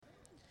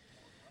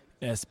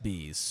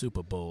SB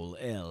Super Bowl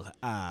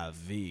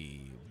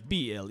LIV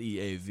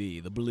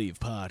BLEAV, the Believe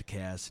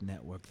Podcast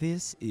Network.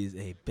 This is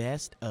a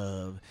best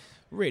of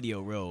Radio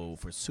Row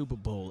for Super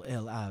Bowl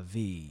LIV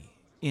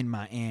in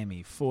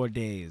Miami. 4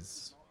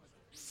 days.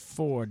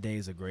 4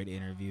 days of great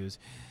interviews.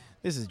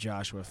 This is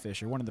Joshua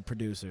Fisher, one of the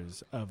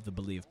producers of the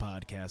Believe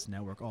Podcast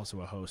Network, also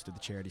a host of the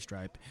Charity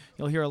Stripe.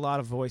 You'll hear a lot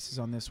of voices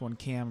on this one.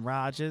 Cam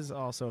Rogers,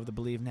 also of the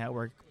Believe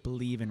Network,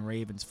 Believe in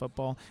Ravens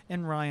Football,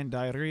 and Ryan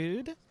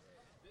Dyrud,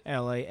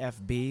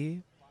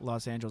 LAFB,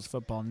 Los Angeles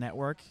Football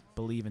Network,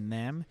 Believe in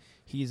Them.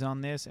 He's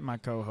on this, and my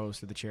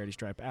co-host of the Charity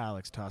Stripe,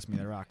 Alex Toss Me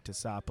the Rock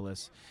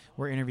Tassopoulos.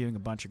 We're interviewing a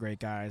bunch of great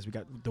guys. We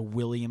got the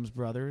Williams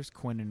brothers,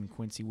 Quinn and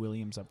Quincy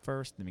Williams up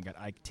first. Then we got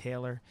Ike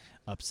Taylor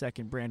up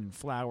second, Brandon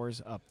Flowers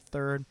up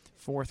third.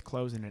 Fourth,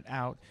 closing it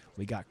out,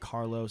 we got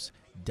Carlos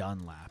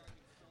Dunlap.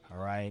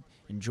 All right,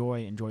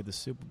 enjoy the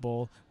Super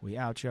Bowl. We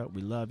out ya,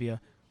 we love ya.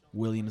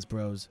 Williams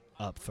bros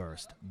up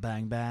first.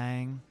 Bang,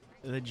 bang.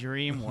 The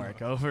dream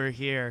work over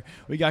here.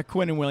 We got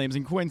Quinn Williams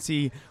and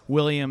Quincy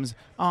Williams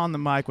on the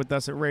mic with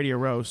us at Radio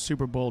Row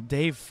Super Bowl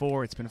Day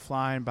 4. It's been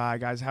flying by,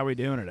 guys. How we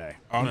doing today?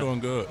 I'm doing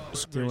good.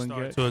 Doing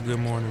good. To a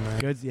good morning,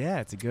 man. Good. Yeah,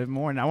 it's a good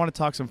morning. I want to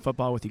talk some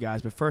football with you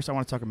guys, but first I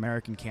want to talk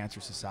American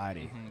Cancer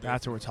Society.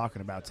 That's what we're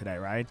talking about today,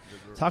 right?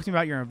 Talk to me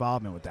about your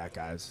involvement with that,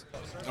 guys.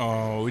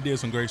 We did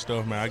some great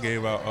stuff, man. I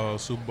gave out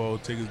Super Bowl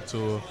tickets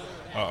to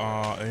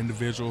an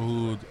individual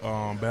who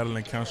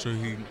battling cancer.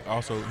 He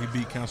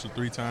beat cancer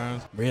 3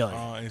 times. Really?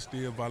 And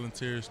still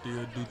volunteers,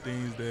 still do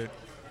things that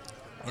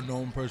a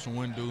normal person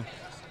wouldn't do.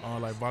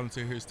 Like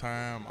volunteer his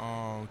time,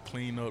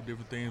 clean up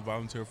different things,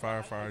 volunteer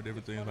firefighter,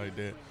 different things like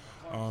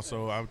that.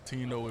 So I've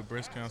teamed up with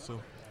Breast Cancer,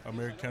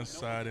 American Cancer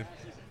Society,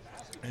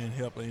 and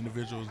help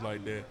individuals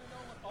like that.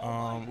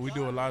 We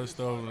do a lot of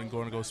stuff and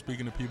going to go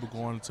speaking to people,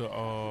 going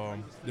to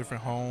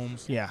different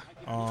homes. Yeah.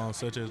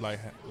 Such as like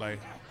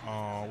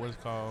what is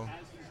it called?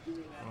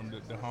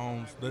 The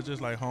homes. They're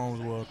just like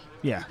homes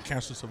where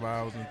cancer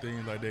survivors and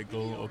things like that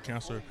go, or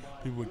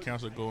people with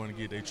cancer go and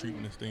get their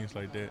treatment and things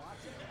like that.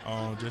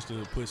 Just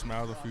to put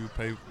smiles on a few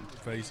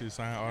faces,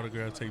 sign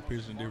autographs, take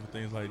pictures and different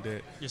things like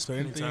that. Just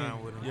spending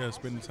time with them. Yeah,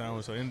 spending time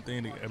with them. So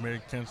anything the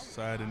American Cancer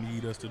Society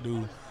need us to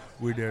do,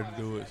 we're there to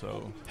do it.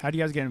 So How do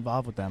you guys get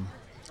involved with them?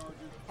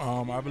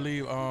 I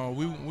believe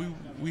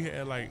we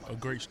had like a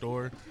great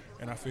story,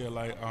 and I feel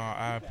like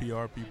our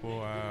PR people,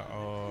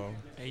 our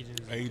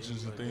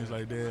agents and things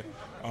like that,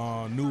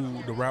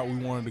 knew the route we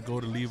wanted to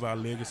go to leave our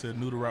legacy,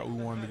 knew the route we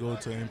wanted to go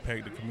to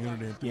impact the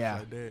community and things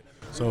like that.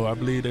 So I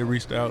believe they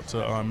reached out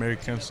to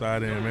American Cancer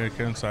Society, and American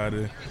Cancer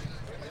Society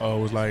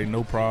was like,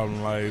 no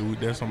problem. Like,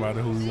 there's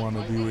somebody who we want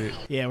to be with.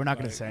 Yeah, we're not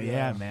going to say,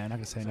 man, not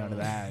going to say no to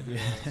that.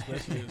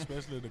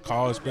 especially the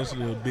call,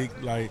 especially the big,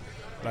 like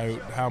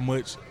how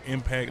much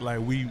impact, like,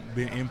 we've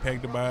been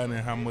impacted by it and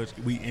how much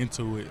we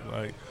into it.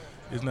 Like,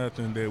 it's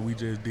nothing that we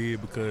just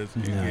did because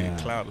it get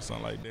clout or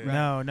something like that.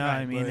 No, right.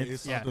 I mean,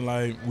 it's something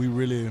like we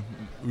really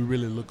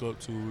look up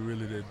to, we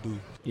really do.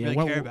 Yeah,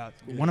 really care about.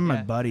 One of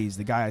my buddies,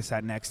 the guy I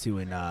sat next to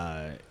in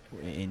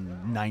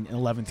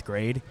 11th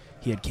grade,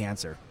 he had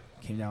cancer.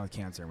 Came down with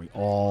cancer, and we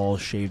all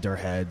shaved our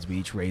heads. We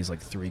each raised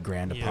like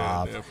 $3,000 a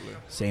pop. Definitely.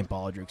 St.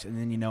 Baldrick's. And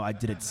then, I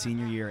did it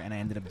senior year, and I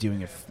ended up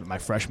doing it my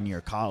freshman year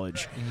of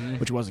college,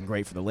 which wasn't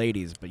great for the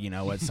ladies. But you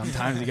know what?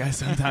 Sometimes you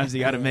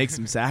got to make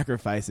some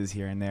sacrifices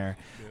here and there.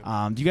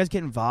 Do you guys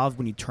get involved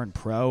when you turned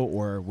pro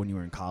or when you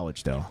were in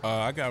college, though?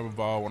 I got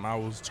involved when I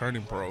was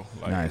turning pro.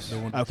 Like, nice.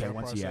 Okay,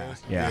 when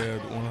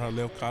I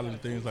left college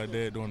and things like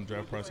that, doing the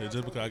draft process,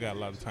 just because I got a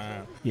lot of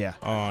time. Yeah.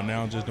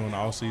 Now I'm just doing the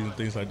off-season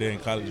things like that. In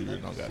college, you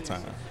really don't got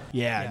time.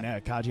 Yeah. No,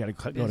 college, you got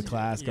to go to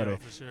class,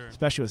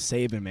 especially with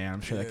Saban, man.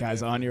 I'm sure that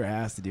guy's on your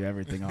ass to do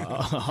everything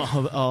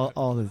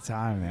all the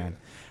time, man.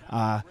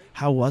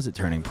 How was it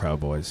turning pro,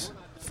 boys?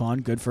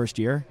 Fun, good first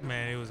year?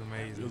 Man, it was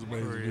amazing. It was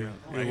amazing. For real.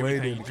 Like, Like, way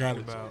everything you different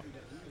dream college. about.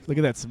 Look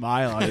at that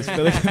smile on his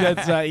face.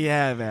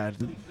 Yeah, man.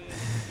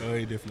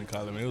 Way different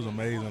college, man. It was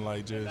amazing,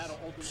 like, just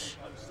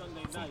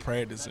from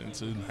practicing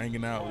to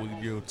hanging out with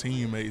your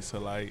teammates to,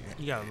 like,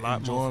 You got a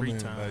lot more free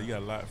time. Like, you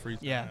got a lot of free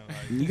time. Yeah. Like,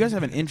 You guys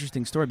have an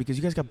interesting story because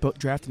you guys got both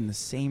drafted in the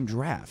same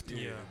draft.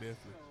 Yeah. definitely.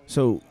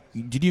 So,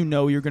 did you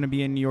know you were going to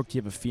be in New York? Do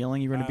you have a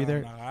feeling you're going to be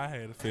there? I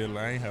had a feeling.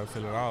 I ain't have a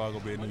feeling at all I was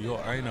going to be in New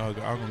York. I ain't know I was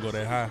going to go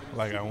that high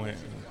like I went.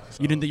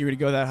 So, You didn't think you were going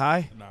to go that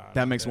high? Nah.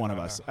 That makes one of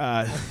us.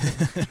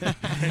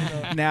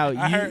 Now,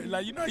 I heard,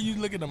 like, you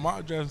look at the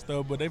mock draft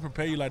stuff, but they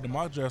prepare you like the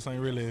mock drafts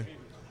ain't really,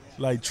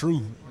 like,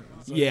 true.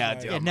 So yeah,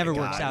 it's dude, like, It never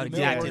my works God. out It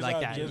exactly never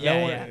like works that. out.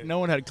 Yeah. No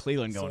one had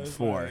Cleveland So going it's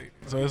 4.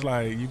 so it's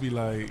like, you be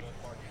like,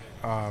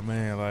 oh,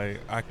 man,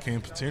 like, I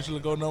can potentially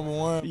go number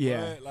 1.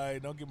 Yeah. But,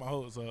 like, don't get my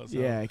hopes up. So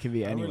Yeah, it could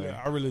be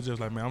anywhere. I really just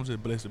like, man, I'm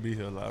just blessed to be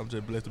here. Like, I'm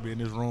just blessed to be in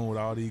this room with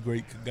all these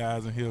great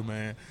guys in here,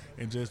 man.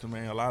 And just,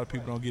 man, a lot of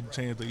people don't get the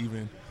chance to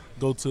even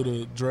go to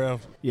the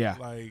draft. Yeah.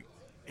 Like,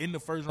 in the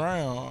first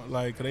round,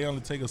 like, 'cause they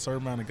only take a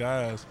certain amount of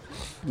guys.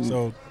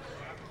 So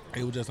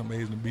it was just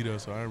amazing to be there,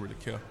 so I didn't really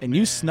care. And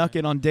you snuck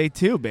it on day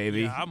 2,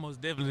 baby. Yeah, I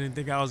most definitely didn't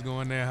think I was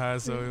going that high.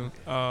 So,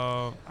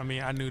 I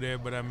mean, I knew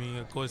that, but I mean,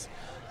 of course,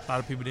 a lot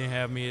of people didn't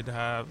have me at the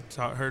high.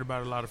 Heard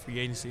about a lot of free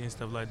agency and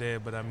stuff like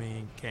that, but I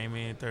mean, came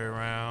in 3rd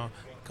round,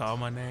 called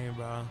my name,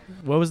 bro.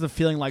 What was the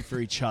feeling like for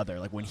each other?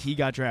 Like when he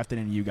got drafted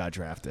and you got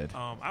drafted?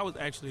 I was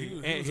actually He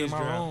at was his in my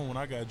draft. room when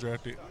I got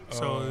drafted.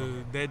 So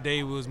that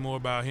day was more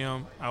about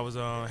him. I was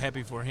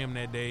happy for him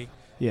that day.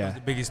 That Yeah. was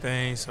the biggest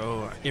thing.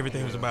 So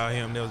everything was about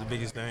him. That was the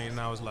biggest thing. And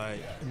I was like,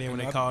 and then when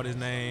they called his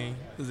name,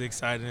 it was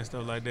exciting and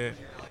stuff like that.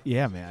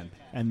 Yeah, man.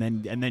 And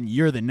then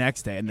you're the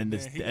next day, and then he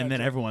got and then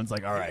drafted. everyone's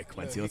like, all right,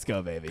 Quincy, let's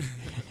go, baby.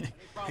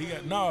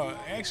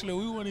 Actually,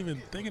 we weren't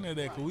even thinking of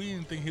that because we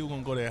didn't think he was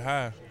gonna go that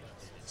high.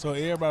 So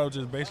everybody was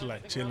just basically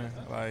like chilling,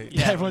 like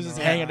Yeah, everyone's just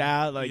hanging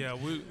out, like yeah,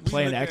 we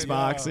playing looked at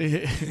Xbox.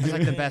 It's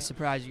like the best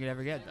surprise you could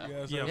ever get,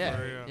 though. so Yeah, Yeah,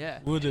 for real. yeah.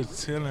 we were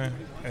just chilling,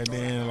 and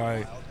then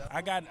like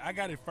I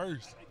got it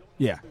first.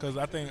 Yeah. Because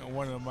I think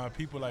one of my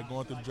people, like,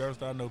 going through the draft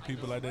store, I know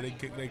people like that,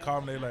 they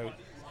call me, they like,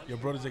 your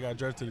brother just got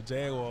drafted to the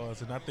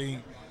Jaguars, and I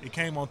think it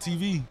came on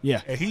TV. Yeah.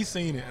 And he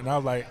seen it, and I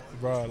was like,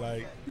 bro,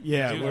 like,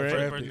 Yeah, He was we're the first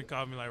drafted. person to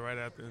call me like right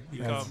after. He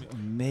That's called me.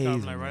 amazing. Called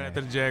me like right man.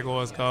 after the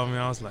Jaguars called me.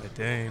 I was like,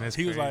 dang, that's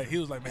he was crazy.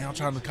 like, man, I'm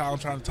trying to talk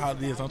to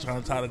this, I'm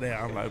trying to talk to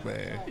that. I'm like,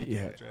 man.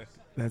 Yeah.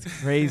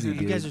 That's crazy, You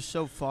dude. guys are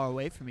so far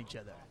away from each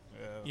other.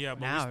 Yeah,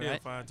 but Now, we still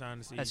right? find time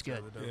to see That's each good.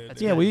 other, though. Yeah,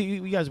 That's Yeah, good.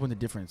 we guys went to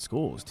different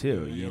schools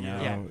too. Yeah, You we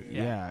know. did.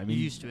 Yeah. I You're mean,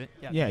 used to it.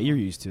 yeah, you're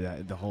used to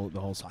that. The whole.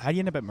 How do you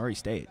end up at Murray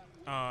State?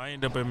 I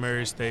ended up at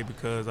Murray State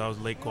because I was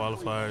late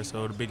qualifier.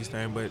 So the biggest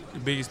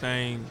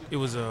thing, it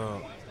was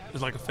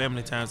like a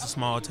family town. It's a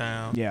small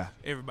town. Yeah.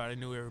 Everybody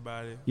knew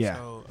everybody. Yeah.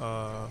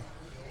 So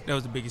that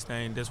was the biggest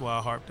thing. That's why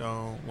I harped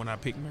on when I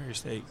picked Murray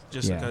State,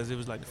 just Yeah. because it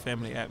was like the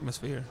family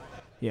atmosphere.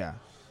 Yeah.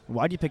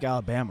 Why'd you pick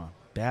Alabama?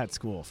 Bad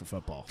school for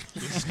football.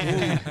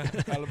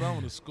 Alabama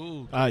was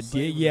school.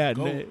 Yeah,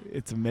 Go.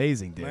 it's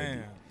amazing, dude.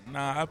 Man,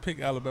 nah, I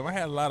picked Alabama. I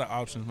had a lot of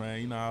options,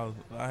 man. You know,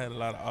 I had a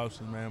lot of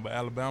options, man. But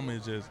Alabama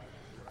is just,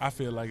 I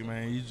feel like,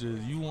 man,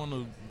 you want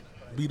to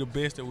be the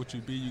best at what you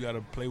be. You got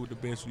to play with the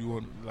best.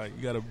 You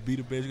got to be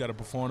the best. You got to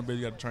perform the best.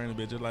 You got to train the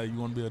best. Just like you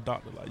want to be a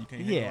doctor. Like you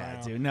can't hang Yeah,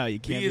 around dude. No, you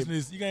can't.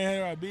 business. You can't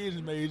hang around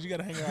business majors. You got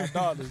to hang around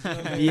doctors. You know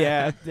what I mean?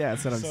 Yeah,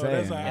 that's what I'm so saying.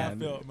 that's how man.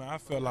 I felt, man. I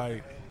felt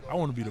like I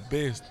want to be the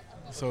best.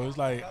 So it's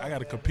like I got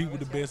to compete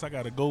with the best. I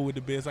got to go with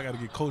the best. I got to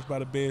get coached by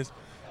the best.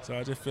 So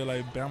I just feel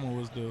like Bama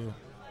was the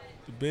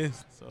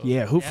best. So.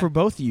 Yeah, for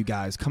both of you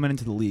guys coming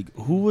into the league,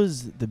 who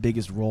was the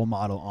biggest role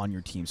model on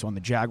your team? So on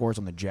the Jaguars,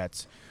 on the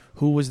Jets,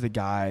 who was the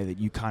guy that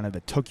you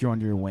that took you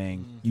under your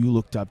wing, you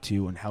looked up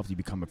to, and helped you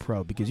become a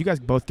pro? Because you guys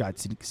both got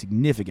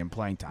significant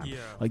playing time. Yeah.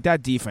 Like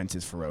that defense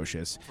is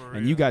ferocious, For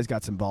and you real. guys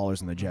got some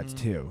ballers on the Jets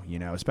too. You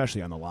know,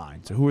 especially on the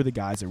line. So who are the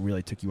guys that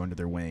really took you under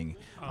their wing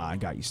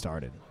and got you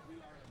started?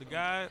 The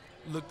guy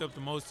looked up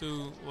the most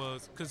to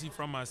was, because he's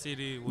from my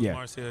city, was Yeah.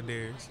 Marcel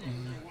Darius.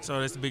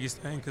 So that's the biggest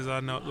thing, because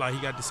I know, like,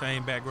 he got the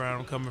same background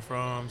I'm coming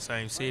from,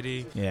 same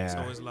city. Yeah. So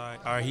it's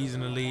like, all right, he's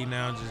in the league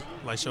now, just,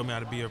 like, show me how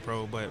to be a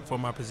pro. But for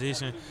my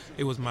position,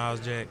 it was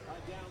Miles Jack.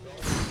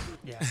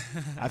 Yeah.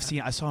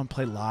 I saw him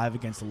play live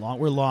against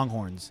we're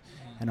Longhorns,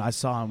 and I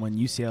saw him when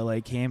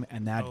UCLA came,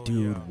 and that Oh,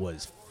 dude yeah.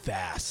 was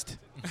fast.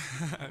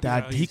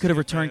 Yeah, He he's could have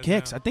still returned fast now.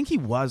 kicks. I think he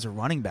was a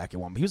running back at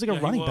one. He was like Yeah, a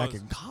he running back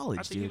was. in college,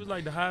 I think he dude. was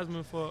like the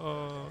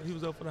Heisman he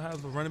was up for the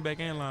Heisman, running back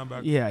and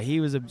linebacker. Yeah, he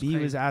was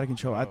crazy. out of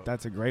control.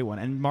 That's a great one.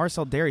 And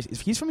Marcel Darius,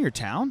 he's from your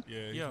town?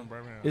 Yeah, he's Yeah. from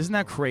Birmingham. Isn't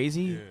that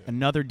crazy? Yeah.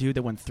 Another dude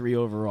that went 3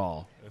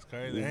 overall. That's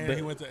crazy. And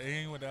he went to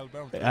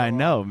Alabama. I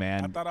know, I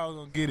man. thought I was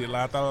gonna get it.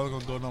 Like I thought I was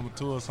gonna go number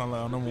 2 or something,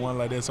 like number 1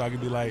 like that, so I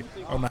could be like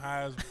on the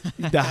highest.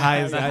 The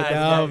highest. I highest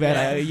know, guy,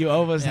 man. yeah. You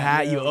almost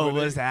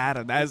had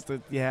but him. That's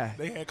the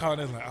They had called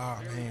us like, oh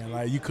man,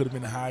 like you could have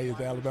been the highest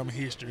in Alabama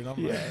history. And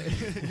I'm like,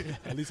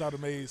 at least I'd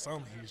have made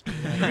some history.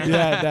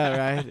 yeah, that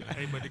right.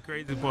 Hey, but the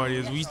crazy part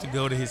is we used to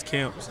go to his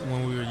camps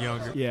when we were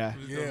younger. Yeah.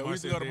 Yeah, we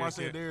used to go to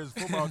Marcel Darius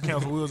Darius football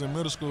camp when we was in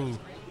middle school.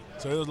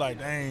 So it was like,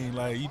 dang,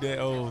 like you that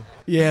old.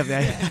 Yeah,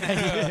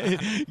 man.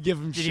 Give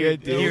him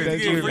shit, did you- dude. That's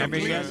did you weird. remember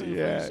Yeah.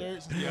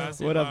 that? Yeah, I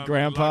see What him up, out in the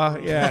Grandpa? locker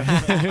room.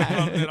 Yeah.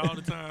 I do that all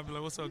the time. Be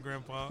like, what's up,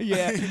 Grandpa?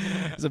 Yeah.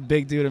 It's a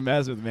big dude to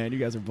mess with, man. You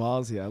guys are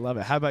ballsy. I love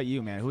it. How about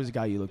you, man? Who's the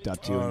guy you looked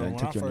up to and then When I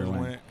took you under first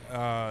your wing?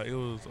 went, it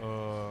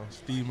was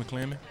Steve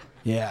McClendon.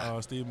 Yeah.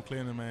 Steve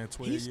McClendon, man,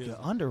 12 He's years. an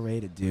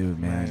underrated dude,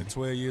 man.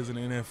 12 years in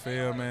the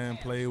NFL, man.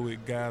 Played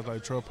with guys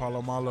like Troy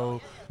Polamalu.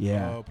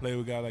 Yeah. Played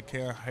with guys like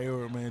Cam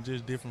Hayward, man.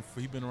 Just different.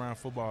 He been around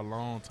football a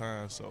long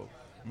time, so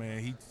man,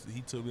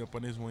 he took me up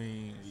on his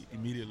wing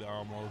immediately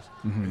almost.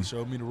 Mhm. He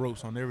showed me the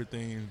ropes on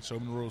everything.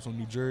 Showed me the ropes on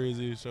New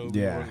Jersey. Showed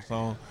me Yeah. the ropes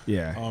on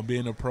Yeah.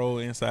 being a pro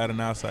inside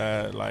and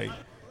outside, like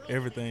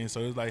everything.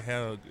 So it's like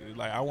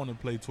I want to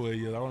play 12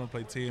 years. I want to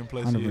play 10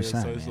 plus 100%. years.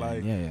 So it's man.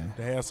 like yeah.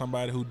 to have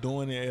somebody who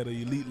doing it at an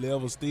elite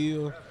level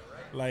still,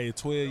 like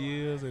 12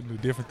 years, and the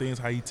different things,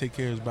 how he take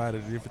care of his body,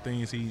 the different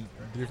things the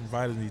different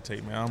vitamins he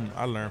take, man.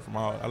 I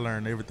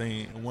learned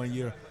everything in 1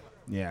 year.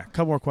 Yeah. A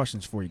couple more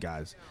questions for you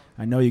guys.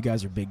 I know you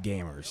guys are big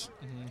gamers.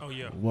 Oh,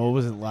 yeah. What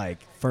was it like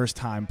first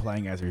time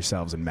playing as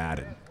yourselves in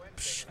Madden?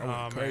 I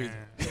went crazy.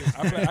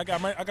 I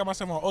got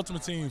myself on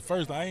Ultimate Team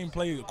first. I ain't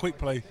played a quick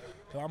play.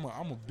 So I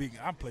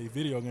play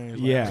video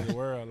games like the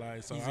world.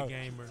 Like, so he's a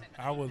gamer.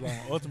 I was on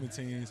Ultimate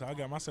Team, so I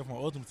got myself on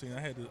Ultimate Team.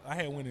 I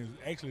had went and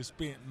actually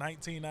spent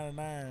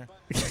 $19.99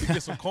 to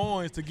get some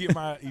coins to get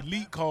my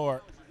elite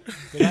card.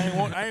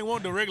 I ain't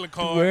want the regular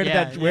card. Where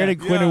did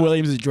Quentin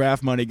Williams'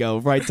 draft money go?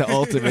 Right to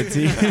Ultimate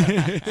Team.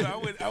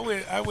 So I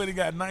went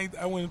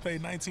and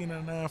paid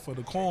 $19.99 for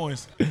the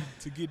coins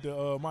to get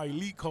the my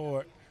elite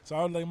card. So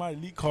I was like my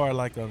elite card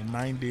like a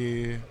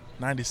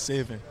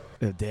 97.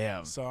 Oh,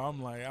 damn. So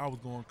I'm like, I was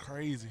going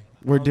crazy.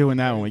 We're doing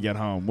that when we get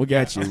home. We'll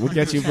get you. We'll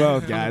get you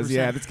both, guys.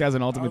 Yeah, this guy's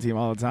an Ultimate Team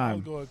all the time. I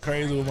was going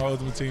crazy with my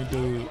Ultimate Team,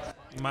 dude.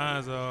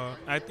 Mine's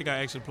I think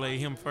I actually played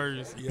him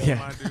first. Yeah.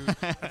 My dude.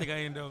 I think I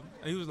ended up.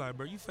 He was like,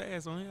 "Bro, you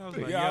fast on him?" I was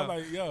like, I was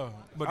like, yeah.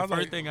 But the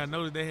first thing I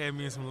noticed, they had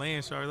me in some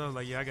land sharks. I was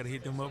like, yeah, I gotta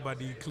hit them up by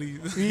these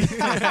cleats. His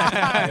speed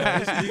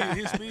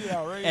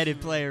outrageous.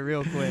 Edit player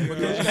real quick. You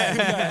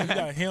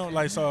got him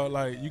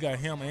you got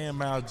him and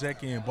Miles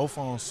Jack in, both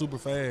on super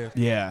fast.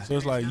 Yeah. So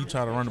it's like you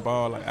try to run the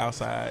ball like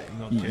outside.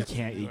 You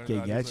can't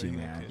get you,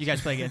 man. You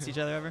guys play against each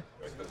other ever?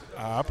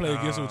 I play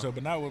against each other,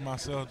 but not with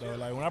myself though.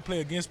 Like when I play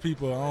against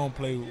people, I don't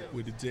play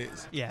with the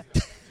Jets. Yeah.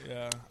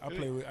 Yeah, I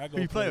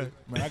go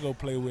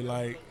play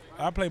with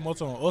I play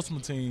most on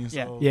Ultimate Team.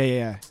 So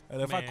Yeah.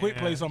 And if I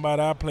play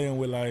somebody, I play them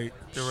with like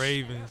the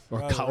Ravens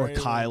or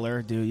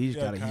Kyler, dude. You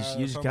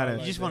just gotta.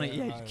 You just want to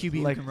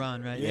QB like, who can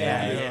run, right?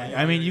 Yeah.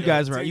 I mean, you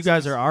guys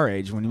are our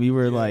age when we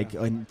were like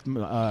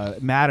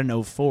Madden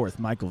 04th.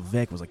 Michael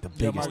Vick was like the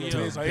biggest.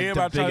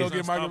 Everybody try to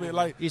get Michael Vick.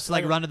 Like you used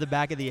to run to the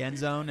back of the end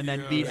zone and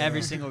then beat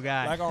every single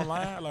guy. Like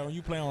online, like when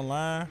you play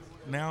online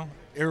now,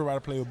 everybody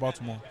play with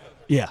Baltimore.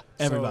 Yeah,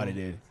 everybody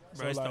did.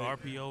 Bro, it's the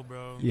RPO,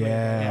 bro.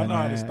 Yeah, I know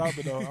how to stop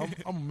it though.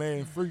 I'm a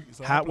man freak.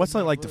 So what's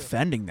it like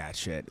defending that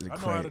shit? Is it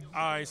crazy?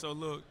 All right, so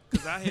look,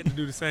 because I had to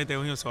do the same thing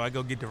with him, so I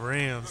go get the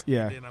Rams.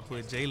 Yeah. And then I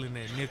put Jalen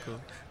at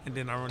nickel, and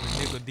then I run the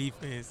nickel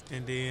defense,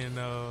 and then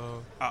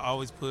I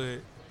always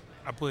put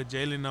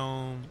Jalen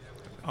on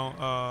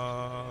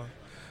I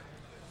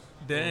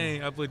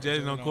put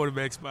Jalen on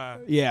quarterback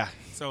spot. Yeah.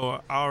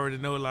 So I already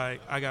know, like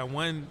I got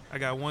one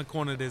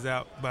corner that's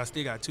out, but I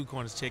still got two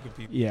corners checking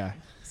people. Yeah.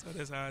 So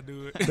that's how I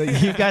do it. So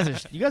you guys are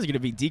gonna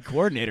be D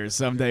coordinators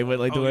someday with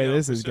the way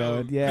this is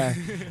going. Yeah.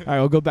 All right,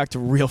 we'll go back to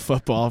real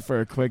football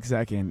for a quick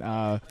second.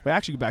 But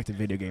actually, go back to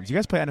video games. You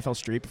guys play NFL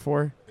Street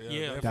before?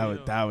 Yeah.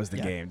 That was the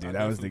game, dude.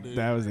 That was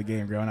the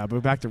game growing up.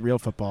 But back to real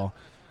football.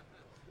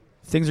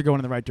 Things are going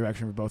in the right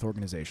direction for both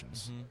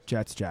organizations. Mm-hmm.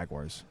 Jets,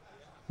 Jaguars.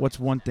 What's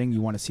one thing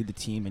you want to see the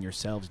team and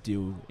yourselves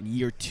do in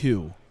year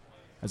 2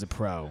 as a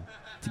pro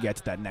to get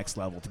to that next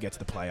level, to get to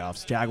the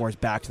playoffs? Jaguars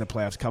back to the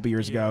playoffs a couple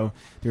years ago.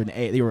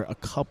 They were a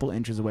couple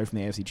inches away from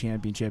the AFC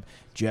Championship.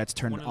 Jets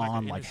turned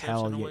on like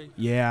hell.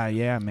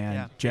 Yeah, man.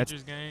 Yeah. Jets.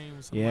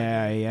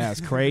 Yeah.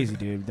 It's crazy,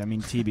 dude. I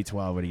mean,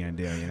 TB12. What are you gonna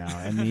do? You know.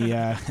 And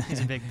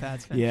he's a big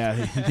Pats fan.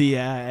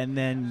 Yeah. And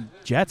then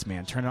Jets,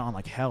 man, turned it on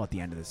like hell at the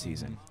end of the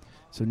season.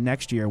 So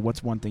next year,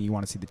 what's one thing you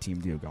want to see the team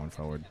do going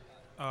forward?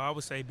 I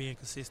would say being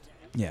consistent.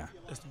 Yeah.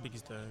 That's the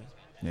biggest thing.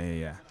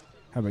 Yeah.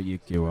 How about you,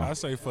 Kiwa? I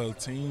say for the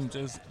team,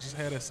 just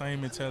had that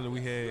same mentality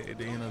we had at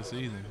the end of the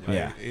season.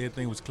 Like,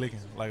 everything was clicking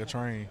like a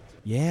train.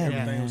 Yeah,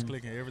 everything was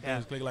clicking. Everything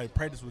was clicking. Like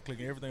practice was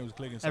clicking. Everything was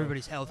clicking. So,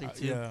 everybody's healthy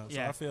too.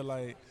 So I feel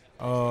like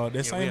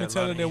that same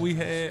mentality that we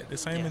had,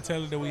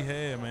 mentality that we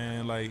had,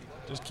 man. Like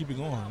just keep it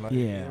going. Like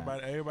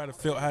everybody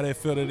felt how they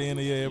felt at the end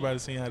of the year. Everybody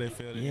seen how they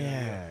felt.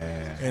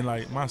 And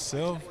like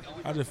myself,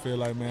 I just feel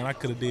like, man, I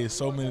could have did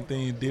so many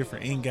things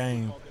different in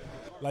game.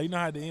 Like, you know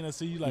how at the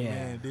NFC,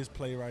 man, this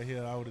play right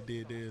here, I would have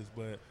did this.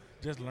 But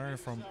just learn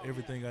from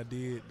everything I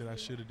did that I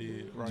should have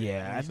did. Right?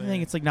 Yeah, you know I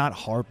think it's like not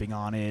harping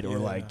on it or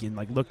like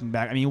looking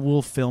back. I mean,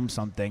 we'll film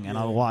something and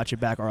I'll watch it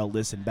back or I'll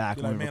listen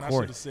back when we record. I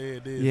should have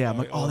said this. Yeah, I'm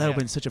like, that would have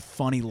been such a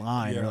funny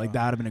line or like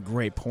that would have been a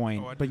great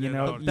point. But you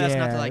know, best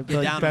not to like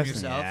get down on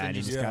yourself and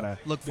you just gotta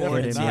look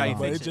forward and see how you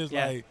fix it. It's just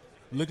like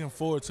looking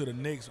forward to the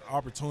next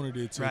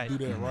opportunity to do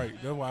that right.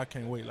 That's why I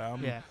can't wait.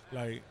 Like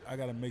I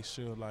gotta make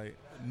sure like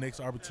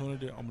next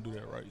opportunity I'm gonna do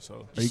that right.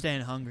 So just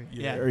staying hungry.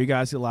 Yeah. Are you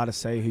guys allowed to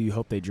say who you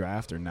hope they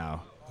draft or no?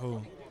 Who?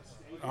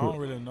 I don't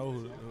really know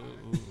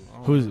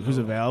who's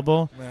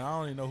available. Man, I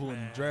don't even know who in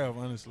the draft,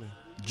 honestly.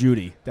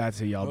 Judy, that's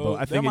who y'all both.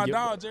 I think my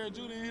dog, Jared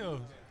Judy in here.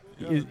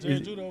 Jared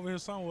Judy over here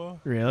somewhere.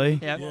 Really?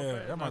 Yeah,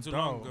 that's my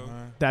dog,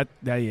 man. That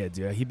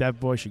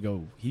boy should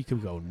go. He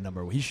could go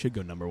He should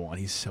go number 1.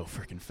 He's so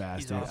freaking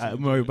fast, dude.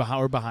 We're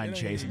behind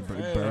Chase and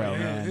Burrow,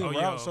 man. His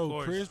routes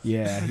so crisp.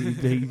 Yeah,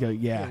 he go.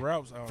 Yeah,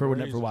 routes for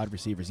wide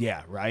receivers.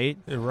 Yeah, right.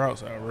 His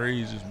routes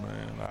outrageous,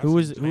 man. Who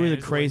are the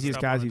craziest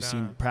guys you've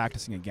seen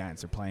practicing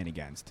against or playing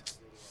against?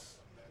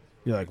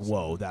 You're like,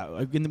 whoa!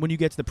 When you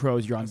get to the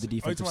pros, you're on the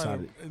defensive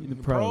side. The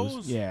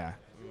pros, yeah.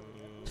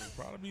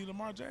 Probably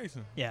Lamar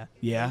Jackson. Yeah.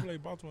 We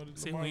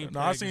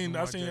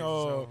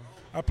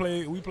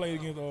played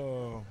against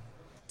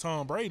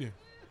Tom Brady.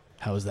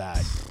 How's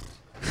that?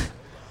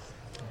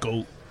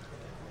 GOAT.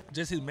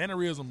 Just his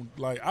mannerism.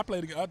 Like I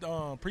played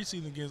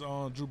preseason against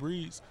Drew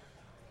Brees.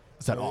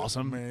 Is that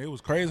awesome? Man, it was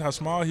crazy how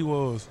small he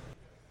was.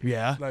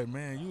 Yeah. Like,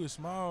 man, you was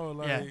small.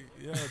 Like,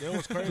 yeah that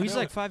was crazy. He's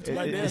like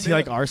 5'2". Is he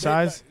like our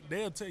size?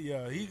 They'll tell you,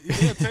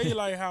 they'll tell you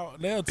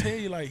they'll tell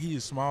you like he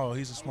is small.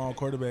 He's a small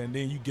quarterback, and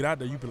then you get out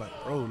there, you be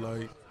like, bro,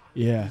 like,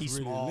 yeah, he's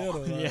really small.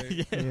 little.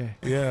 Like,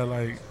 yeah.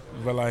 Like,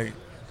 but like,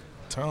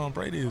 Tom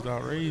Brady is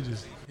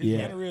outrageous. His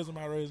mannerism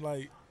outrageous.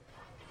 Like,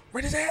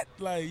 where is that?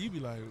 Like, you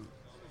be like,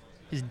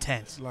 he's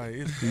intense. Like,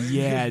 it's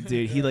yeah,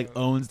 dude, he like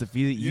owns the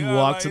field. You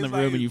walk in the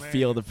room and you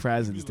feel the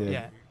presence, dude.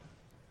 Yeah.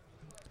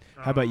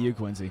 How about you,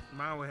 Quincy?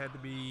 Mine would have to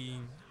be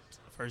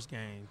first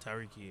game,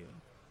 Tyreek Hill.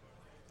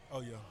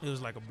 Oh, yeah. It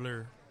was like a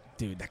blur.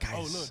 Dude, that guy's...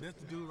 Oh, look,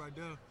 that's the dude right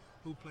there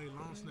who played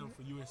long snap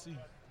for USC.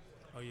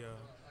 Oh, yeah.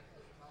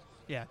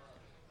 Yeah.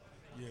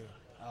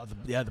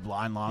 Yeah. The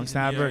blind long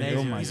snapper.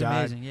 Oh, my he's God.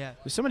 amazing, yeah.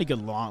 There's so many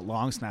good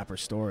long snapper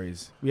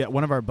stories. Yeah,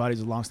 one of our buddies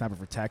was a long snapper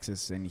for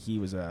Texas, and he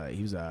was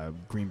a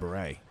Green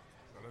Beret.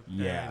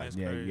 Yeah,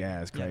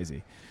 it's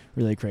crazy.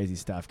 Really crazy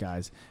stuff,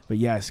 guys. But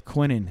yes,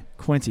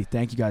 Quincy,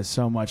 thank you guys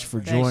so much for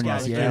joining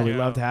us. Yeah, we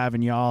loved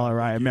having y'all. All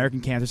right, American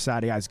Cancer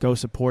Society, guys, go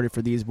support it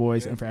for these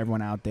boys and for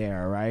everyone out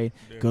there. All right,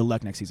 good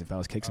luck next season,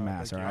 fellas. Kick some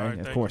ass. All right,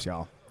 of course,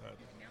 y'all.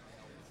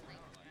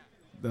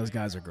 Those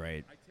guys are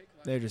great.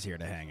 They're just here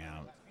to hang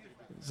out.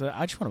 So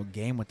I just want to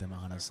game with them,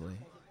 honestly.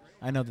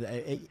 I know that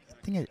I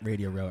think at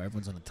Radio Row,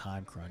 everyone's on a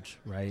time crunch,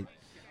 right?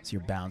 So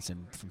you're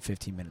bouncing from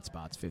 15-minute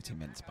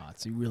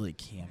spots. You really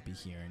can't be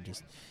here and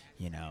just,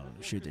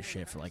 shoot the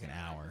shit for like an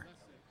hour.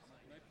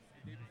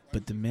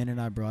 But the minute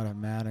I brought up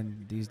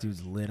Madden, these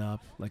dudes lit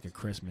up like a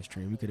Christmas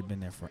tree. We could have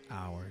been there for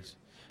hours.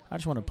 I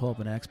just want to pull up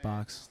an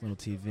Xbox, little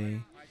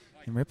TV,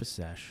 and rip a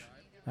sesh.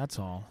 That's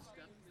all.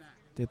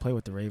 They play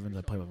with the Ravens.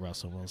 I play with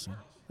Russell Wilson.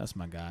 That's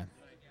my guy.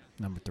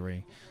 Number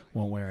 3.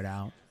 Won't wear it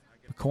out.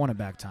 But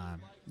cornerback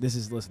time. This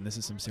is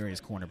some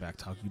serious cornerback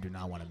talk. You do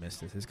not want to miss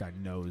this. This guy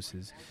knows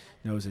his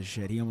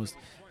shit. He almost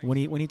when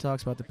he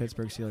talks about the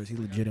Pittsburgh Steelers, he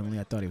legitimately,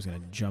 I thought he was going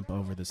to jump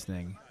over this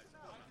thing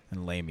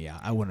and lay me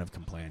out. I wouldn't have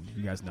complained.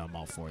 You guys know I'm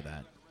all for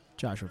that.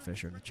 Joshua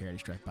Fisher of the Charity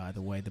Strike, by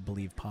the way, the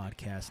Believe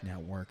Podcast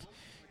Network.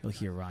 You'll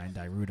hear Ryan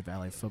Dyrud of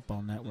LA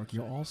Football Network.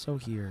 You'll also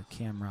hear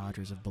Cam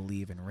Rogers of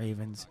Believe in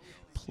Ravens,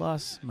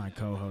 plus my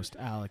co-host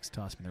Alex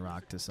Toss Me the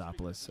Rock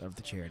Tosopoulos of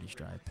the Charity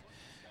Stripe.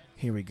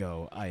 Here we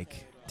go,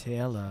 Ike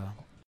Taylor.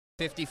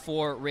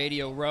 54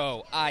 Radio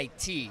Row,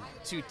 IT,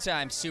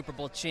 2-time Super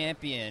Bowl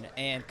champion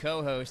and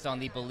co-host on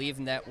the Believe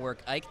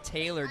Network, Ike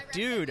Taylor.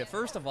 Dude,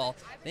 first of all,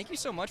 thank you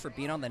so much for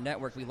being on the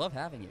network. We love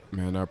having you.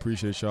 Man, I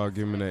appreciate y'all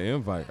giving me that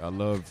invite. I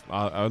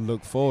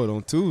look forward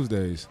on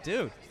Tuesdays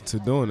to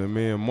doing it,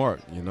 me and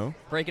Mark,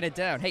 Breaking it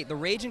down. Hey, the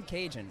Ragin'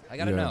 Cajun, I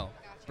got to know.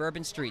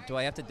 Bourbon Street, do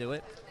I have to do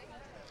it?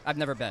 I've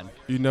never been.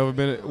 You never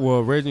been?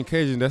 Well, Ragin'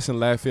 Cajun, that's in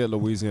Lafayette,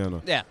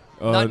 Louisiana. Yeah,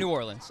 not New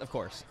Orleans, of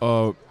course.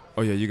 Oh,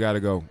 yeah, you got to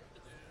go.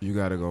 You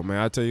got to go, man.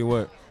 I tell you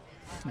what,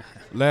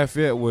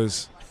 Lafayette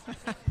was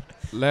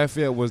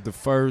the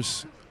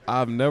first.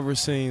 I've never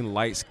seen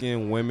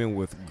light-skinned women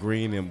with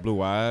green and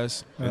blue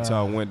eyes until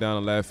I went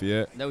down to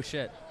Lafayette. No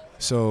shit.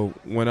 So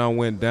when I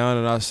went down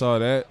and I saw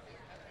that,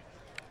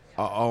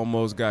 I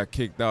almost got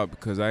kicked out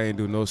because I ain't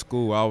do no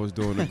school. I was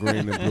doing the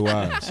green and blue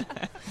eyes.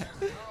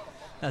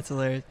 That's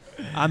hilarious.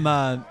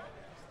 My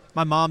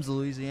mom's a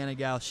Louisiana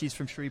gal. She's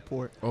from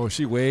Shreveport. Oh,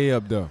 she way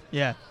up there.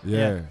 Yeah.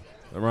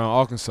 Around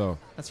Arkansas.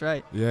 That's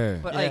right. Yeah.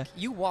 But, like,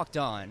 you walked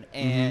on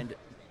and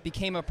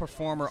became a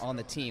performer on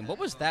the team. What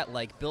was that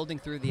like, building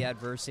through the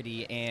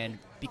adversity and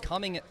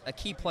becoming a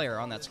key player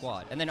on that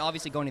squad? And then,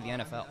 obviously, going to the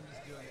NFL.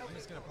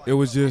 It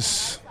was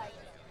just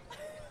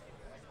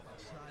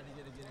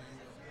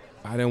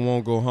I didn't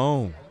want to go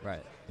home.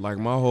 Right. Like,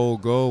 my whole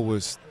goal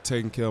was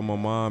taking care of my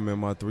mom and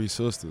my 3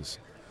 sisters.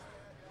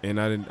 And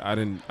I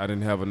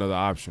didn't have another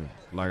option.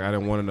 Like, I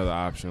didn't want another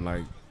option.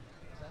 Like,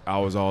 I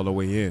was all the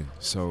way in.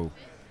 So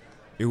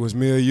it was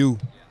me or you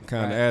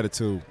kind of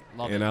attitude.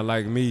 And I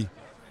like me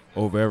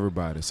over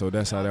everybody. So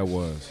that's how that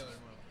was.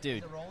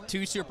 Dude,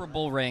 2 Super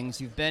Bowl rings.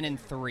 You've been in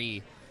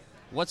 3.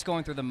 What's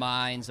going through the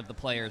minds of the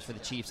players for the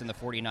Chiefs and the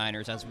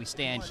 49ers as we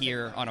stand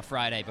here on a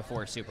Friday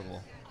before a Super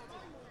Bowl?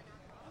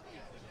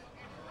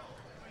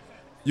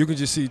 You can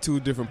just see 2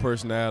 different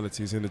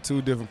personalities. And the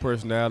 2 different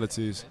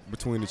personalities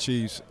between the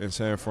Chiefs and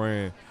San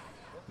Fran,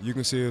 you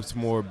can see it's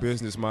more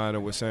business-minded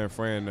with San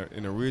Fran.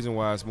 And the reason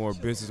why it's more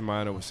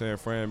business-minded with San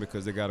Fran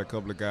because they got a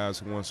couple of guys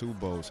who won Super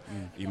Bowls.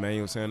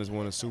 Emmanuel Sanders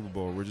won a Super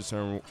Bowl.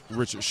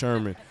 Richard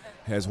Sherman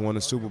has won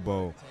a Super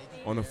Bowl.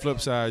 On the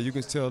flip side, you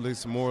can tell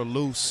it's more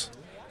loose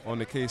on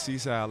the KC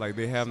side. Like,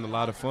 they're having a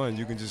lot of fun.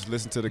 You can just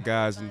listen to the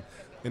guys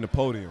in the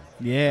podium.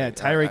 Yeah,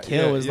 Tyreek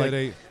Hill was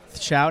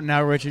shouting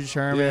out Richard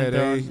Sherman.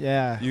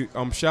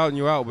 I'm shouting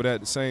you out, but at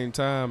the same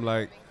time,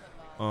 like,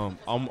 I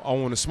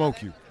want to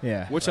smoke you.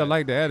 Yeah. Which I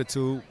like the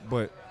attitude,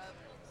 but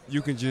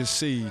you can just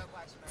see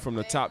from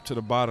the top to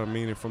the bottom,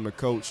 meaning from the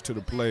coach to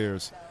the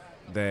players,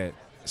 that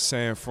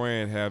San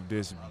Fran have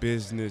this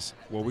business,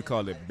 well, we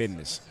call it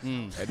business.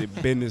 The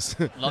business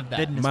Love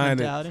that.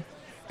 minded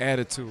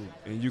attitude,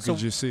 and you can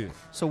just see it.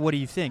 So what do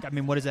you think? I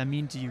mean, what does that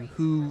mean to you?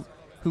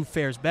 Who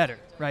fares better,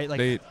 right?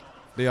 Like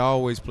they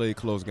always play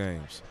close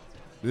games.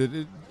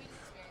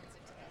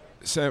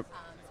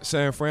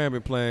 San Fran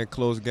been playing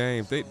close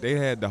games. They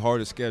had the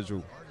hardest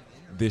schedule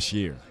this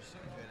year.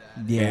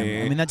 Yeah,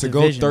 And I mean, that to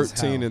go division is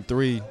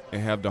 13-3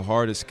 and have the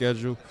hardest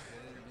schedule,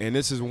 and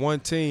this is one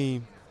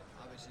team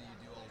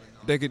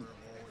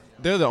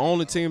they're the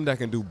only team that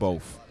can do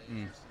both.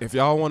 If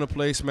y'all want to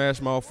play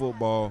smash mouth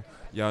football,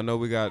 y'all know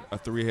we got a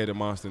three-headed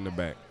monster in the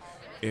back.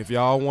 If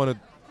y'all want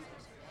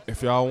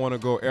to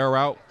go air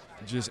out,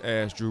 just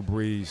ask Drew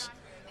Brees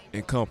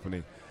and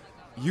company.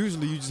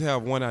 Usually you just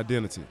have one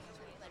identity.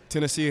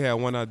 Tennessee had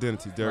one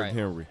identity, Derrick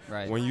Henry.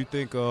 Right. When you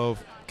think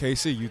of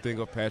KC, you think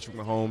of Patrick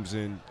Mahomes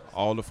and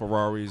all the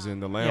Ferraris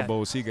and the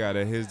Lambos he got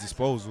at his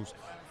disposals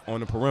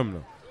on the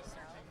perimeter.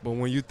 But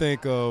when you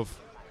think of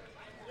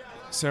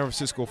San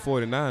Francisco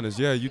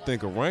 49ers, you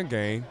think of run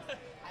game,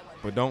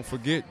 but don't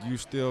forget you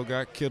still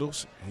got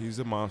Kittles. He's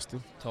a monster.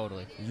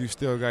 Totally. You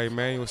still got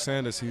Emmanuel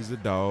Sanders. He's the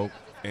dog.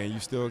 And you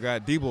still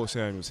got Deebo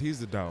Samuels. He's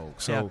the dog.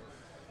 So,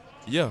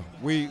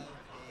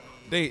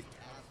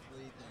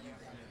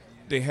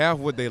 they have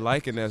what they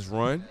like, and that's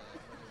run,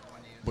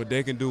 but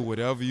they can do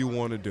whatever you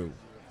want to do.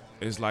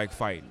 It's like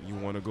fighting. You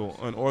want to go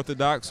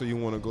unorthodox or you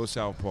want to go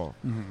southpaw.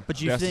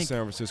 But you That's think the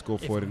San Francisco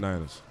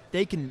 49ers.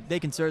 they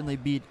can certainly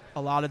beat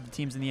a lot of the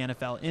teams in the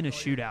NFL in a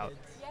shootout,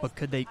 but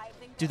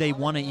do they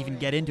want to even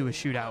get into a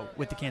shootout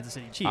with the Kansas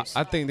City Chiefs?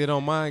 I think they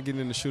don't mind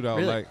getting in the shootout.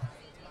 Really? Like,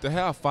 to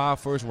have 5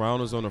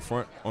 first-rounders on the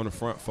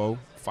front four,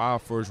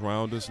 5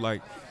 first-rounders.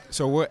 Like,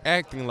 so we're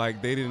acting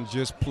like they didn't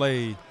just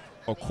play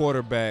a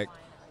quarterback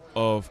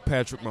of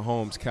Patrick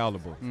Mahomes'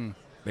 caliber.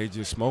 They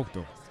just smoked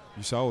him.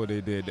 You saw what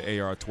they did to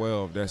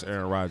AR-12. That's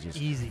Aaron Rodgers.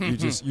 Easy.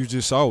 You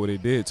just saw what they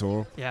did to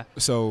him. Yeah.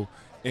 So,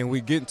 and we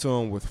get to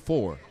him with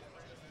 4,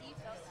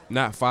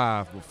 not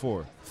 5, but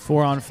 4.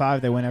 4 on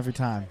 5, they win every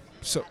time.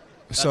 So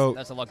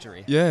That's a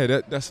luxury. yeah,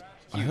 that's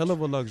a Huge. hell of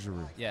a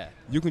luxury. Yeah.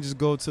 You can just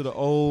go to the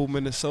old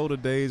Minnesota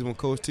days when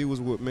Coach T was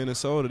with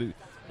Minnesota,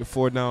 the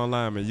 4-down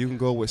linemen. You can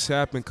go with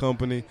Sapp and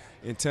company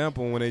in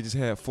Tampa when they just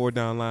had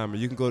 4-down linemen.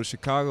 You can go to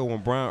Chicago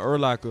when Brian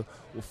Urlacher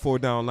with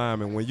 4-down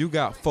linemen. When you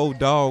got 4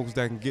 dogs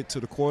that can get to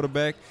the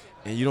quarterback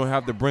and you don't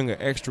have to bring an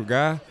extra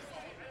guy,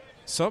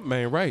 something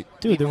ain't right.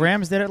 Dude, the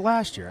Rams did it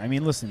last year. I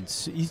mean, listen,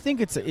 you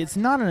think it's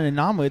not an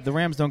anomaly. The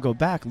Rams don't go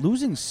back.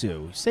 Losing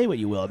Sue, say what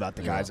you will about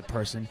the guy as a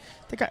person.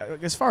 The guy,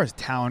 as far as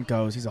talent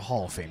goes, he's a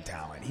Hall of Fame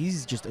talent.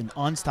 He's just an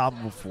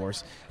unstoppable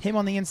force. Him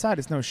on the inside,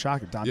 it's no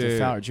shock that Dante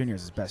Fowler Jr.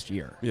 is his best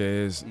year. Yeah,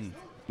 it's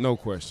no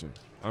question.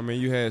 I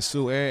mean, you had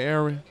Sue and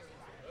Aaron.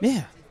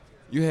 Yeah.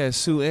 You had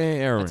Sue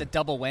and Aaron. It's a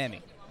double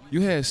whammy.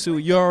 You had Sue.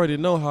 You already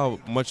know how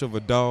much of a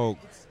dog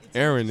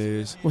Aaron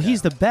is. Well,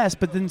 he's the best,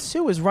 but then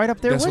Sue is right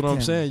up there That's with what him.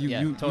 I'm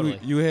saying. Totally.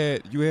 You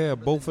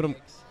had both of them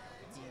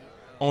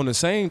on the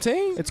same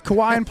team. It's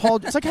Kawhi and Paul.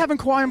 It's like having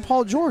Kawhi and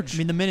Paul George. I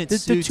mean, the minute the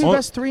Sue, two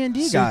best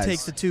 3-and-D Sue guys.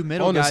 takes the 2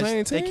 middle On the guys,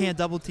 same they team? can't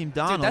double team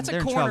Donald. Dude, that's They're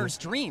a in trouble. corner's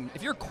dream.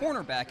 If you're a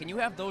cornerback and you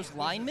have those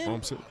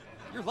linemen,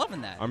 you're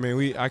loving that. I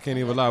mean, I can't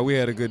even lie. We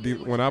had a good deep.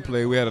 When I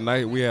played, we had a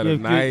nice.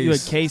 You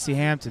had Casey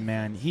Hampton,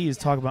 man. He is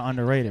talking about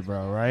underrated,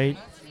 bro. Right?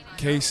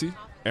 Casey,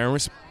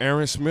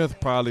 Aaron Smith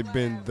probably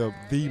been the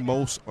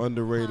most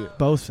underrated.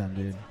 Both of them,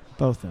 dude.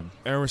 Both of them.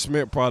 Aaron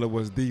Smith probably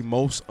was the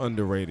most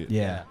underrated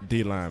Yeah.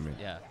 D lineman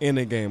Yeah. in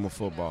the game of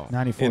football.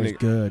 94 is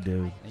good,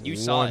 dude. And you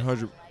saw it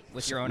 100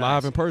 with your own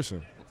live eyes. in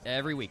person.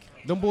 Every week.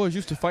 Them boys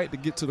used to fight to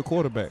get to the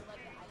quarterback.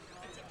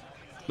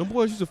 Them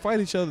boys used to fight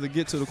each other to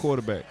get to the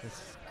quarterback.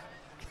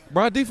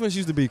 Bro, our defense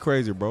used to be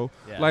crazy, bro.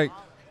 Yeah. Like,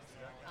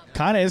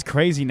 Kind of is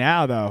crazy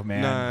now, though,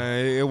 man. nah,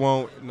 it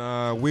won't.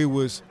 Nah,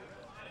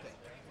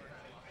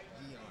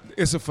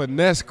 it's a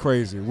finesse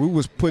crazy. We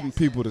was putting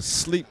people to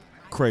sleep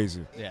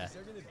crazy. Yeah.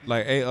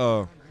 Like, hey,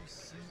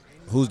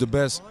 who's the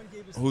best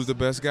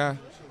guy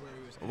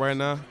right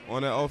now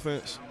on that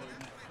offense?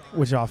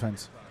 Which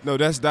offense? No,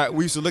 that's that.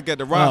 We used to look at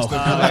the roster.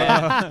 And be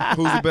like,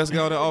 who's the best guy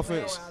on that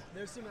offense?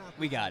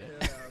 We got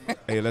it.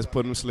 Hey, let's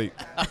put him to sleep.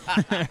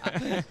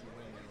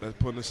 Let's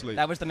put him to sleep.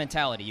 That was the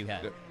mentality you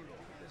had.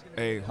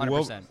 Hey,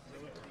 100%.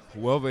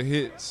 whoever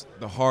hits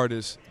the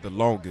hardest, the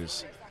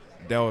longest,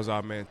 that was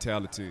our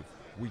mentality.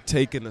 We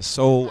taking the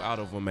soul out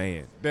of a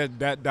man.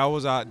 That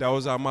was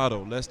our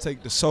motto. Let's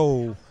take the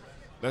soul.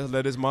 Let's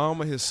let his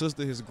mama, his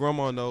sister, his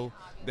grandma know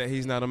that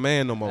he's not a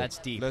man no more. That's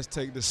deep. Let's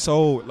take the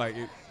soul. Like,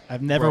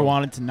 I've never Bro,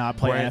 wanted to not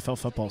play brain- NFL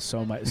football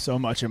so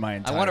much in my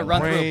entire I want to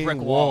life. run through a brick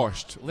wall.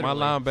 brainwashed. My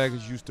Literally.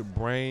 linebackers used to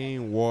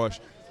brainwash.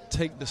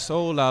 Take the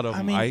soul out of I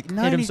him, mean, Ike.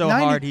 Hit him so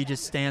hard he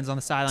just stands on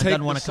the sideline,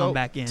 doesn't want to come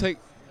back in. Take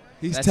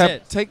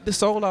the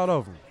soul out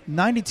of him.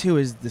 92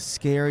 is the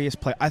scariest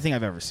play I think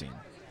I've ever seen.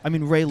 I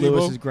mean, Ray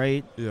Lewis is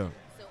great. Yeah.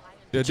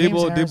 Yeah, James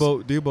Harris-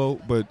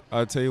 Debo, but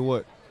I tell you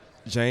what,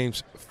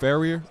 James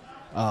Ferrier,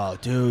 Oh,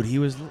 dude, he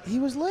was lit. He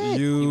was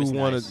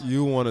nice.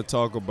 you want to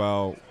talk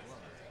about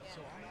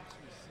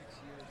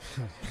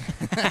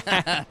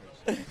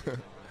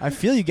I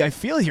feel you. I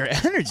feel your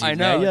energy. I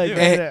know, man. You're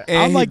dude. like, And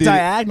I'm he like did it-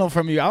 diagonal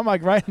from you. I'm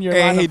like right in your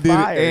line and he of did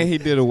fire. it, and he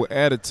did it with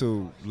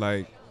attitude.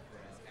 Like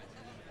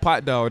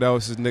Pot Dog, that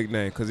was his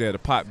nickname because he had a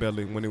pot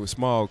belly when he was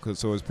small.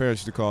 So his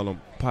parents used to call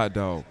him Pot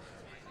Dog.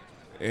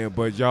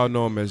 But y'all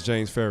know him as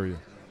James Ferrier.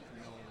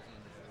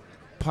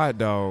 Pot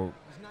Dog,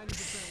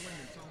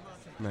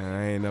 man,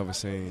 I ain't never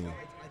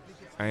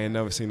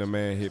seen a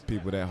man hit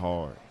people that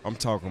hard. I'm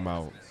talking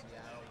about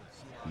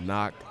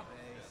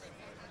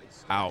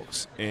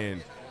knockouts.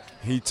 And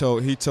he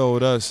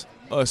told us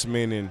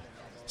meaning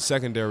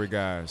secondary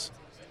guys,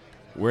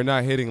 we're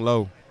not hitting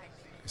low.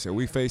 He said,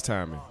 we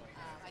FaceTiming.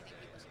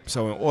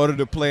 So in order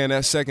to play in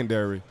that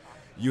secondary,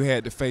 you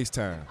had to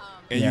FaceTime.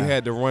 And you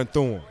had to run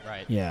through them.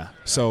 Right. Yeah.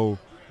 So,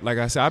 like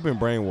I said, I've been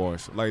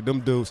brainwashed. Like, them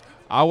dudes,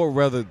 I would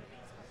rather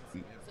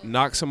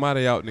knock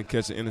somebody out than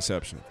catch an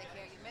interception.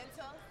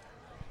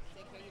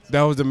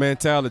 That was the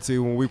mentality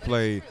when we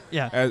played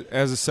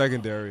as a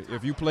secondary.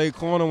 If you played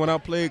corner when I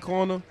played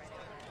corner,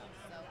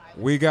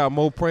 we got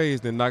more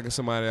praise than knocking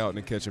somebody out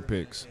than catching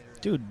picks.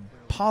 Dude,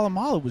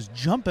 Polamalu was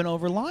jumping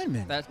over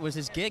linemen. That was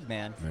his gig,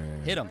 man.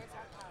 Hit him.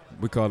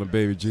 We call him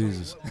Baby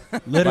Jesus.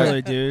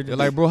 Literally, dude. They're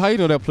like, bro, how you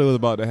know that play was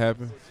about to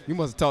happen? You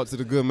must have talked to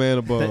the good man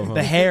above.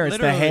 The hair, it's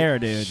Literally. the hair,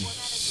 dude.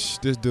 Shh,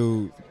 this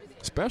dude,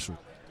 special.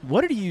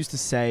 What did you used to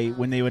say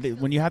when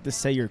you have to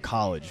say your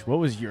college? What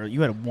was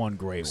you had one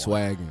great one.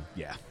 Swagging.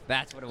 Yeah.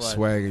 That's what it was.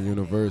 Swagging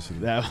University.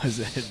 That was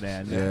it,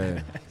 man.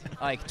 Yeah.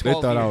 Like They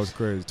 12 thought years. I was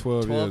crazy.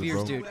 12 years,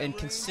 bro. dude, and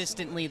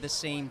consistently the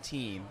same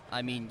team.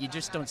 I mean, you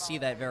just don't see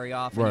that very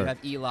often. Right. You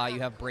have Eli, you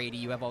have Brady,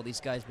 you have all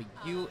these guys, but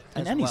you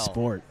In as any well.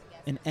 sport.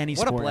 In any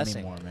What a sport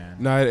blessing. anymore, man.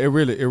 No, it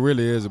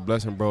really is a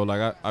blessing, bro.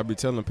 Like I be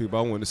telling people,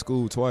 I went to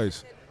school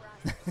twice.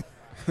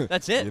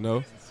 That's it. You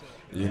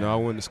know, I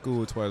went to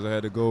school twice. I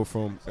had to go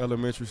from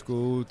elementary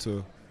school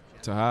to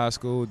high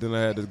school. Then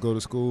I had to go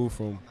to school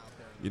from,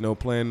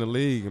 playing the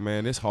league. And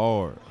man, it's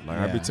hard. Like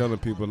I be Yeah. telling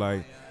people,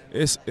 like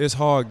it's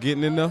hard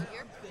getting in there.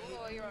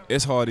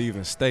 It's hard to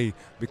even stay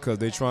because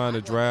they trying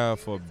to drive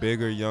for a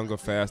bigger, younger,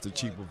 faster,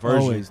 cheaper version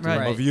Always, dude.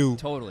 Right. of you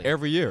Totally.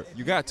 every year.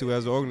 You got to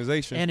as an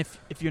organization. And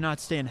if you're not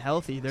staying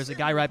healthy, there's a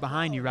guy right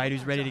behind you, right,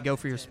 who's ready to go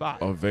for your spot.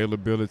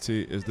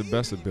 Availability is the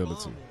best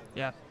ability.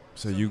 Yeah.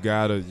 So you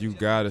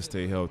gotta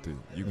stay healthy.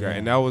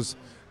 And that was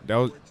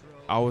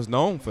I was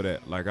known for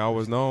that. Like I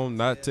was known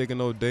not taking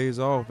no days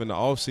off in the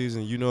off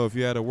season. If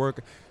you had to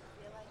work,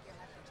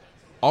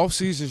 off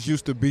seasons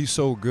used to be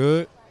so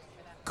good.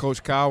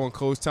 Coach Kyle and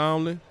Coach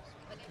Tomlin,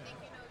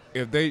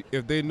 if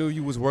they knew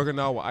you was working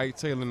out with Ike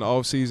Taylor in the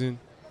off season,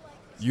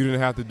 you didn't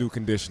have to do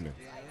conditioning.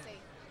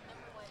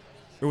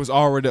 It was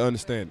already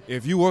understanding.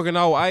 If you working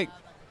out with Ike,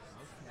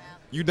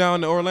 you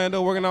down in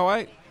Orlando working out with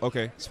Ike,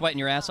 okay. Sweating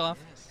your ass off?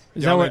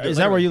 Is Y'all that ain't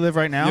where you live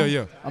right now? Yeah,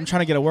 yeah. I'm trying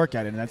to get a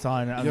workout in. That's all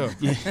I know.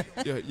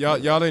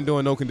 Y'all ain't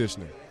doing no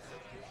conditioning.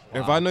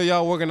 If Wow. I know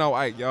y'all working out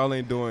Ike, y'all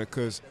ain't doing it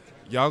because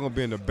y'all going to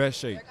be in the best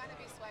shape.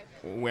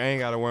 We ain't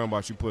got to worry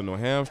about you putting no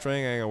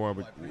hamstring. I ain't got to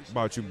worry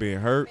about you being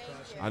hurt.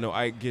 I know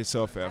Ike gets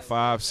up at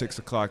 5, 6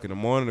 o'clock in the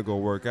morning to go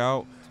work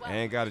out. I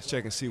ain't got to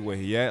check and see where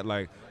he at.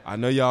 Like, I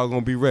know y'all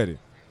going to be ready.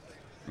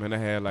 Man, I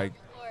had like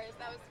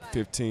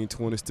 15,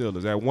 20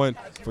 Steelers. At one,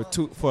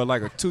 for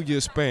like a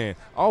 2-year span,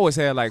 I always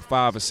had like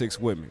 5 or 6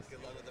 with me.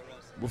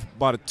 With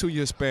about a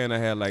 2-year span, I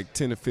had like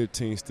 10 to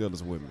 15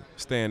 Steelers with me,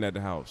 staying at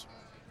the house.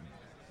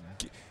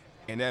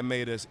 And that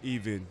made us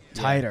even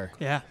Tighter.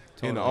 Yeah.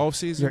 in the off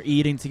season. You're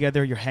eating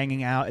together. You're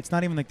hanging out. It's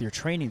not even like you're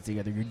training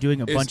together. You're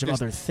doing a bunch of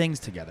other things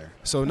together.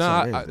 So That's now,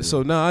 what it is,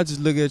 dude. I just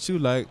look at you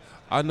like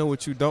I know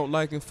what you don't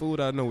like in food.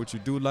 I know what you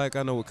do like.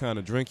 I know what kind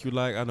of drink you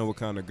like. I know what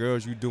kind of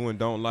girls you do and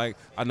don't like.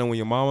 I know when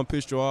your mama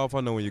pissed you off.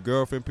 I know when your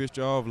girlfriend pissed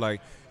you off.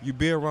 Like you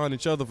be around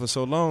each other for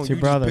so long, It's your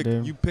you brother, just pick,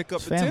 dude. you pick up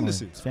It's the family.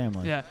 tendencies. It's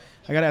family. Yeah.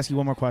 I got to ask you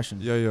one more question.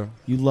 Yeah.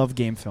 You love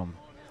game film.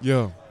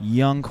 Yeah.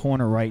 Young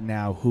corner right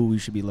now, who we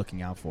should be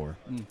looking out for?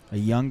 A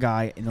young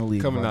guy in the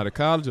league. Coming out of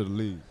college or the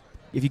league?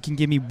 If you can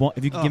give me one,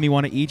 give me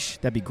one of each,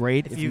 that'd be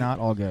great. If you- not,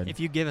 all good. If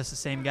you give us the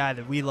same guy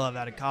that we love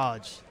out of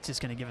college, it's just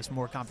going to give us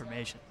more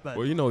confirmation. But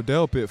Well,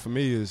 Del Pitt for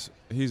me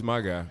he's my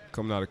guy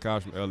coming out of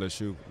college from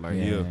LSU. Like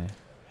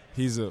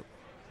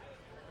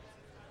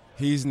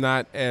he's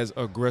not as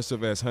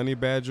aggressive as Honey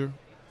Badger,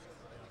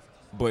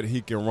 but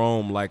he can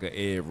roam like an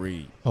Ed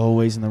Reed.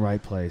 Always in the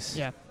right place.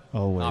 yeah,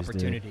 Always.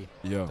 Opportunity.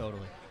 Yeah.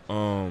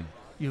 Totally.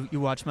 you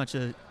watch much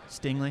of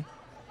Stingley?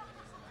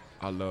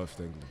 I love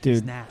Stingley. Dude,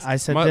 It's nasty. I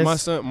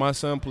said My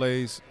son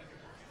plays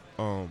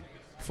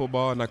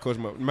football, and I coach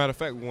him. Matter of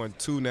fact, we won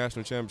 2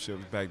 national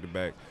championships back to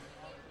back.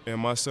 And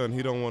my son,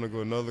 he don't want to go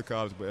to another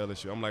college but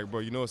LSU. I'm like,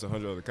 bro, it's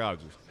 100 other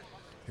colleges.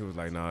 He was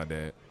like, nah,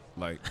 Dad.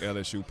 Like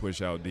LSU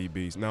push out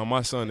DBs. Now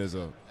my son is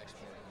a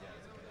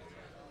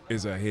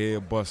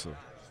head busser.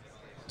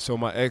 So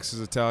my ex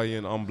is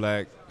Italian. I'm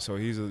black. So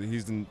he's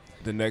the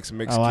next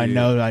mixed Oh, kid.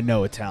 I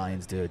know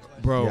Italians, dude.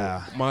 Bro,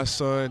 Yeah. my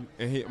son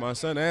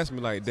asked me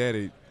like,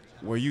 Daddy,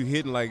 were you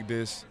hitting like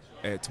this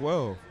at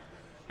 12?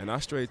 And I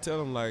straight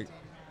tell him like,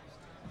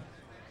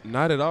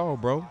 not at all,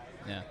 bro.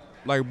 Yeah.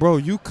 Like, bro,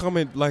 you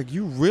coming like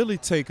you really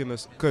taking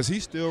us because he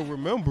still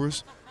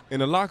remembers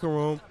in the locker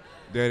room.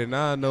 Daddy,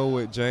 now I know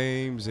what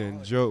James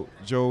and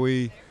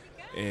Joey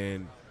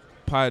and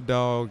Pot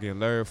Dog and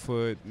Larry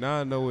Foote. Now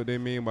I know what they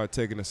mean by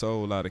taking the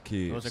soul out of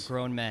kids. Those are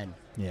grown men.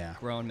 Yeah.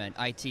 Grown men.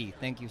 IT,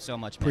 thank you so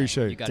much, man.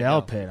 Appreciate You it. gotta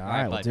Del go. Pitt. All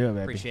right, we'll bud. do it,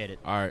 baby. Appreciate it.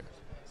 All right.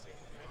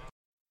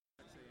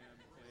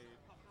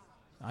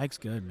 Ike's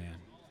good, man.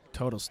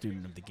 Total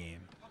student of the game.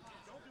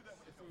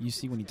 You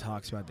see when he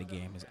talks about the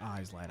game, his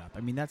eyes light up.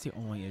 I mean, that's the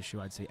only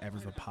issue I'd say ever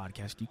for a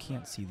podcast. You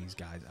can't see these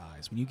guys'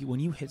 eyes. When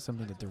you hit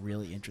something that they're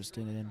really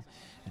interested in,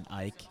 and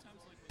Ike,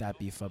 that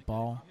be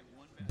football,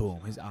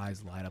 boom, his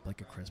eyes light up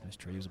like a Christmas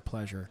tree. It was a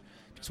pleasure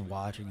just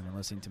watching him and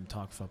listening to him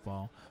talk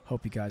football.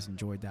 Hope you guys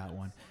enjoyed that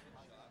one.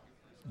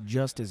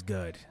 Just as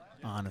good,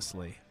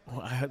 honestly.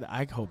 Well,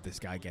 I hope this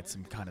guy gets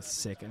some kind of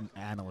sick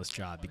analyst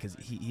job because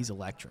he's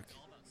electric.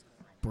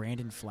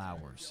 Brandon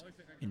Flowers,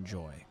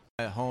 enjoy.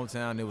 At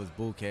hometown, it was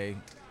Bouquet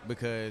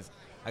because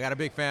I got a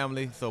big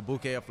family, so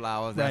Bouquet of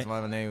Flowers. That's why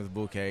my name was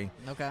Bouquet.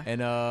 Okay.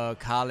 And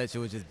college, it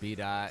was just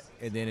B-Dot,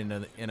 and then in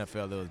the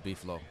NFL, it was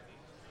B-Flow.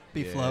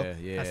 B-Flow.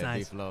 Yeah, that's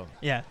nice. B-Flow.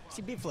 Yeah.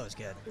 See, B-Flow's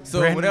good. So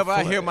Brandon whenever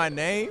I hear my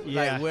name,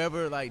 Yeah. like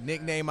whoever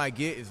nickname I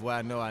get is where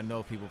I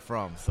know people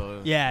from.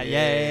 So Yeah.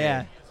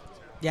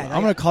 Yeah,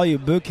 I'm going to call you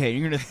Bouquet.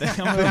 You're going to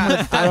I'm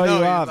gonna throw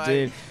you off, like,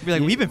 dude. Be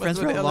like, we've been What's friends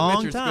for with a long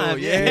elementary time. school?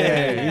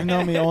 Yeah, you've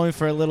known me only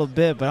for a little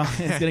bit, but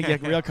it's going to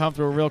get real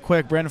comfortable real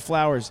quick. Brandon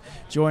Flowers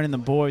joining the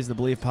boys, the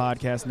Believe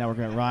Podcast Network,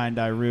 and Ryan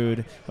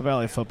Dyrud of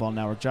LA Football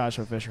Network,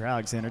 Joshua Fisher,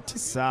 Alexander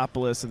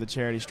Tisopoulos of the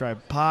Charity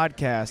Stripe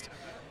Podcast.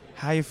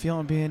 How you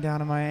feeling being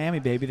down in Miami,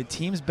 baby? The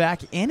team's back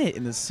in it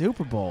in the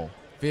Super Bowl.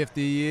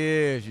 50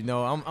 years, I'm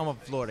a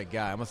Florida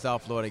guy. I'm a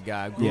South Florida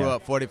guy. I grew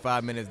up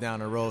 45 minutes down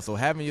the road. So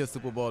having your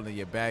Super Bowl in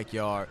your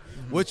backyard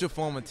with your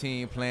former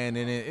team playing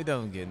in it, it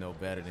doesn't get no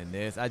better than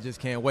this. I just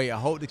can't wait. I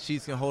hope the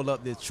Chiefs can hold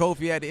up this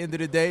trophy at the end of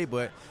the day,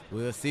 but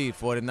we'll see.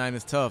 49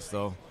 is tough,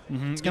 so.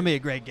 It's going to be a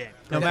great game.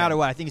 No matter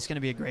what, I think it's going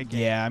to be a great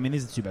game. Yeah, I mean,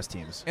 these are the two best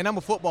teams. And I'm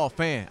a football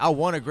fan. I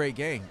want a great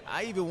game.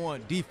 I even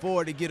want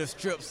D4 to get a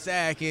strip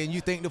sack, and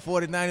you think the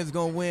 49ers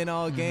going to win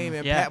all game,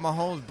 and Pat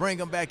Mahomes bring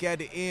them back at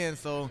the end.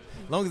 So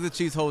as long as the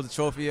Chiefs hold the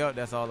trophy up,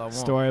 that's all I want.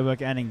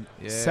 Storybook ending.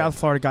 Yeah. South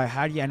Florida guy,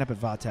 how do you end up at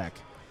Vatech?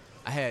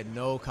 I had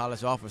no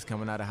college offers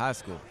coming out of high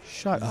school.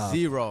 Shut up.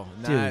 Zero.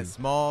 Not Dude.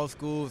 small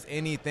schools,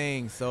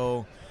 anything.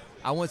 So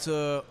I went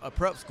to a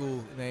prep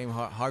school named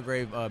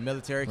Hargrave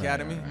Military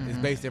Academy. It's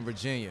based in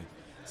Virginia.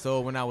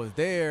 So when I was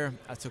there,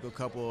 I took a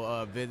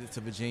couple visits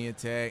to Virginia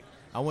Tech.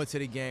 I went to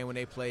the game when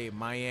they played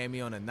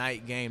Miami on a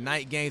night game.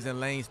 Night games in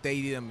Lane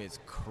Stadium is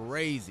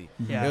crazy.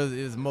 Yeah. It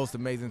was the most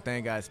amazing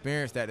thing I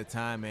experienced at the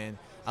time. And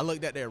I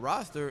looked at their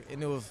roster,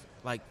 and it was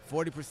like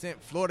 40%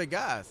 Florida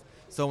guys.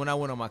 So when I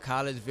went on my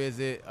college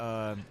visit,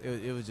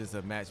 it was just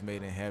a match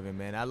made in heaven,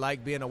 man. I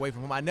like being away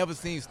from home. I never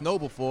seen snow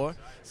before,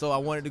 so I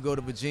wanted to go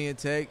to Virginia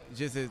Tech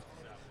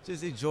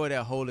just enjoy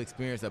that whole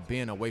experience of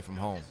being away from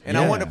home. And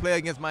I wanted to play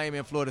against Miami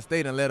and Florida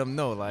State and let them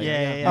know, like,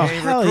 Yeah. you Oh,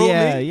 ain't hell recruit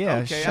yeah, me? yeah.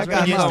 Okay, I Shut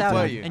got them something up, for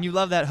man. you. And you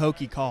love that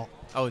hokey call.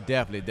 Oh,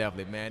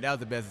 definitely, man. That was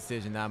the best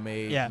decision I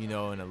made, Yeah. in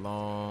a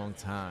long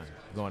time,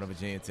 going to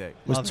Virginia Tech.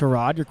 Was Love it.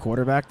 Tyrod your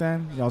quarterback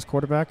then? Y'all's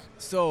quarterback?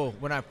 So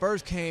when I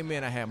first came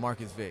in, I had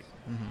Marcus Vick.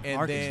 And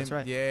Marcus, then, that's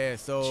right. yeah,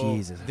 so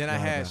Jesus, I then I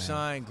forgot had about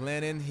him. Sean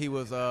Glennon. He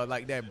was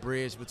like that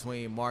bridge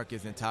between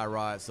Marcus and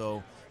Tyrod.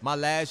 So my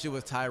last year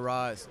was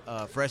Tyrod's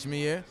freshman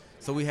year.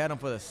 So we had him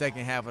for the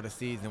second half of the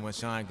season when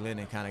Sean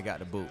Glennon kind of got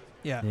the boot.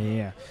 Yeah.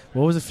 Yeah.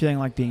 What was it feeling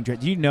like being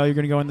drafted? Do you know you're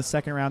going to go in the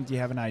second round? Do you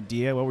have an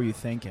idea? What were you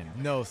thinking?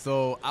 No,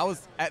 so I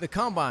was at the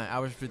combine. I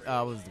was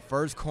the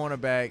first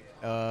cornerback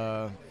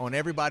on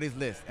everybody's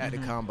list at the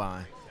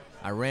combine.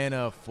 I ran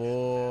a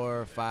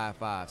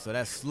 4.55, so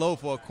that's slow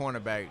for a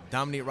cornerback.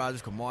 Dominique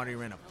Rodgers-Cromartie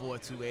ran a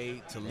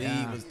 4.28.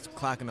 Talib was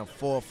clocking a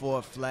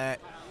 4.4 flat.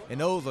 And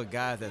those are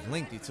guys that's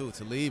lengthy, too.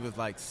 Talib is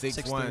like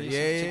 6'1". 6'3",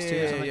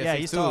 Yeah, yeah,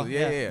 he's tall.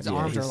 Yeah. His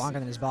arms are longer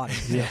than his body.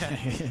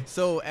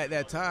 So at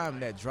that time,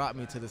 that dropped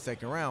me to the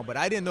second round. But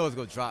I didn't know it was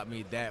going to drop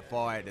me that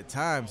far at the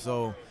time.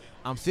 So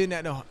I'm sitting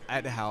at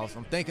the house.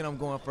 I'm thinking I'm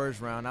going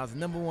first round. I was the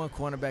number one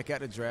cornerback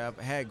at the draft.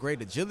 I had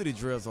great agility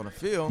drills on the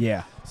field.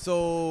 Yeah.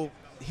 So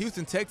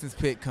Houston Texans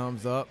pick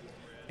comes up,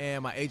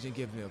 and my agent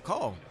gives me a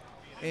call.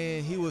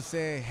 And he was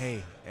saying,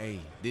 hey,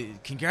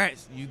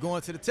 congrats, you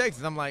going to the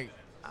Texans. I'm like,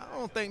 I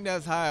don't think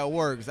that's how it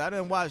works. I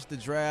didn't watch the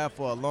draft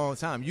for a long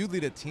time. Usually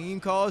the team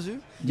calls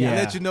you Yeah. and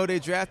let you know they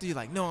drafted you.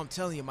 Like, no, I'm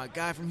telling you, my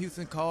guy from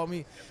Houston called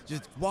me.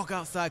 Just walk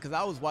outside, because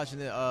I was watching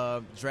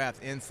the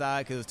draft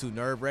inside because it was too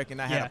nerve-wracking.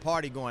 I had a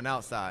party going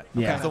outside.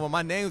 Yeah. So when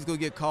my name was going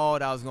to get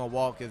called, I was going to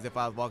walk as if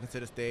I was walking to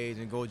the stage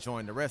and go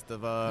join the rest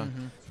of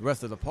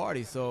the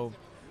party. So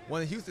when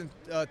the Houston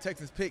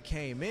Texans pick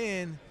came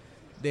in,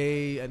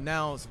 they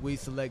announced we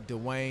select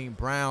Dwayne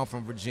Brown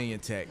from Virginia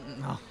Tech.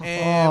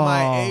 And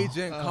my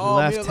agent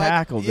called me. Left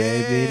tackle, like,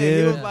 baby, He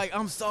dude. was like,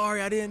 I'm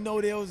sorry, I didn't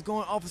know they was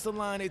going offensive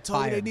line. They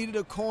told me they needed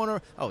a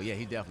corner. Oh, yeah,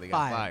 he definitely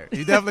got fired.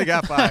 He definitely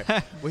got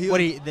fired. Well,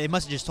 They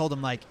must have just told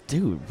him, like,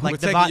 Dude. the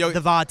taking your-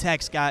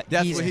 Vatex guy,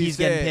 That's he's what he getting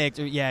said. picked.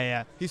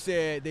 Yeah. He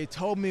said, they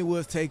told me we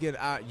was taking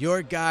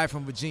your guy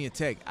from Virginia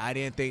Tech. I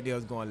didn't think they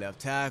was going left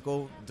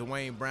tackle.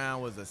 Dwayne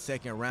Brown was a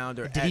second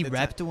rounder. Did he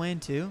rep Dwayne,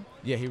 too?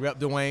 Yeah, he repped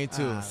Dwayne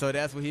too. So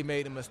that's where he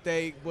made the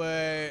mistake,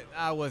 but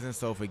I wasn't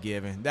so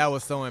forgiving. That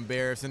was so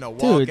embarrassing to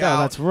walk out.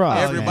 That's rough.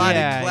 Everybody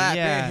man. clapping,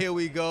 Yeah. here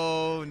we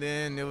go. And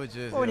then it was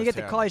just. Well, when it you was get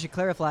the terrible. call, you should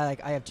clarify,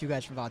 like, I have 2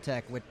 guys from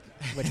Vautech.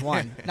 Which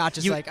one? Not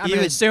just You- like, I'm you going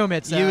to would- assume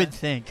it's. You would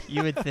think.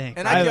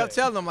 And I kept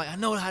telling them, like, I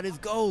know how this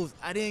goes.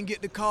 I didn't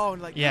get the call.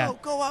 And like, Yeah. no,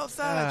 go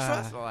outside.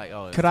 Trust me. Like,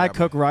 oh, it's Could I terrible.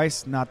 cook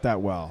rice? Not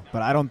that well,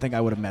 but I don't think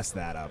I would have messed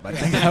that up. I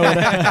think I would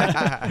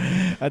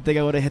have. I think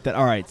I would have hit that.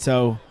 All right,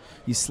 so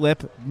you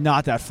slip,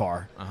 not that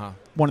far.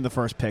 One of the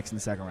first picks in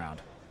the second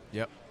round.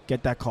 Yep.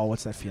 Get that call.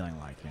 What's that feeling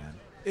like, man?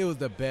 It was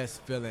the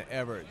best feeling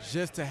ever,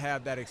 just to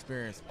have that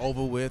experience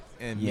over with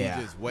and me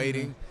just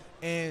waiting.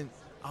 And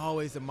I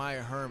always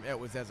admire Herm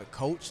Edwards as a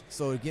coach.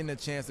 So getting a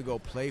chance to go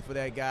play for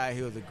that guy,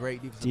 he was a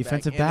great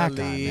defensive back in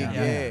the league. guy,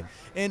 Yeah.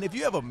 And if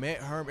you ever met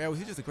Herm Edwards,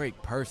 he's just a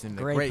great person,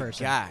 a great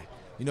guy.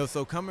 You know,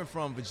 so coming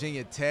from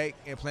Virginia Tech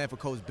and playing for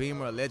Coach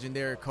Beamer, a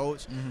legendary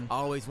coach, I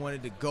always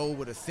wanted to go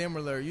with a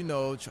similar,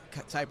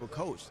 type of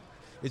coach.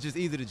 It's just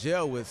easy to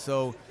gel with.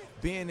 So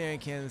being there in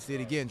Kansas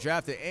City, getting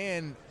drafted,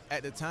 and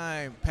at the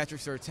time,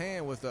 Patrick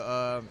Surtain was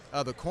the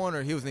other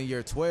corner. He was in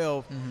year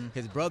 12.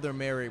 His brother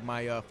married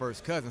my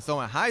first cousin. So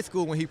in high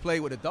school, when he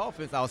played with the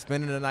Dolphins, I was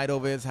spending the night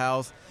over his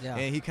house. Yeah.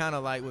 And he kind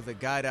of like was a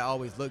guy that I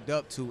always looked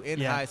up to in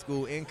high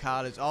school, in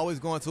college, always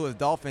going to his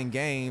Dolphin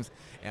games.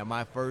 And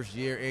my first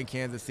year in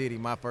Kansas City,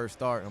 my first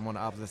start, I'm on the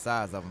opposite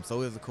sides of him.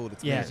 So it was a cool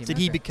experience. Yeah. Did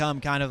he become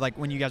kind of like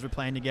when you guys were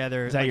playing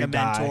together, Is that like your a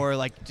mentor, guy?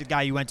 like the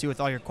guy you went to with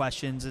all your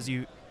questions as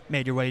you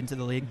made your way into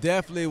the league?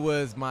 Definitely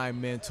was my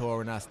mentor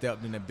when I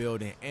stepped in the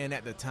building. And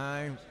at the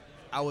time,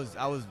 I was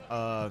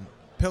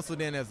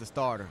penciled in as the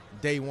starter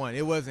day one.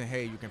 It wasn't,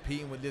 hey, you're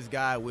competing with this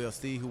guy, we'll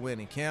see who win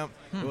in camp.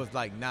 It was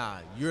like, nah,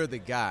 you're the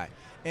guy.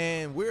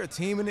 And we're a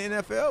team in the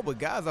NFL, but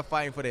guys are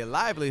fighting for their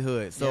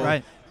livelihood.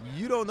 So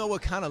you don't know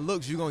what kind of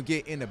looks you're going to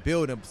get in the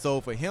building.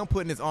 So for him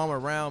putting his arm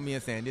around me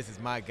and saying, this is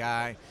my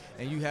guy,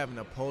 and you have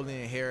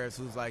Napoleon Harris,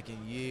 who's like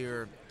in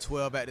year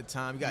 12 at the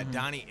time. You got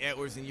Donnie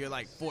Edwards in year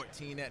like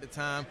 14 at the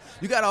time.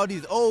 You got all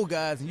these old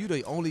guys, and you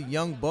the only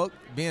young buck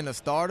being a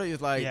starter.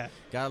 It's like,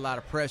 got a lot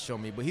of pressure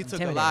on me. But he took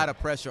a lot of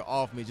pressure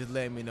off me, just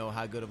letting me know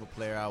how good of a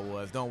player I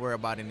was. Don't worry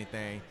about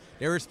anything.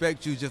 They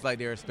respect you just like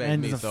they respect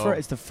me.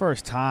 It's the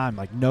first time,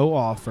 like no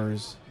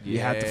offers. You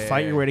have to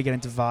fight your way to get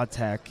into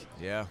Vautech.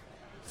 Yeah.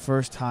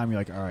 First time, you're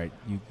like, all right,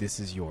 this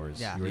is yours.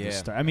 Yeah. You're the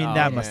star. I mean,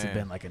 that must have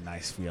been like a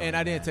nice feeling. And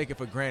I didn't take it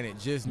for granted,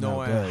 just No,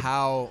 knowing good.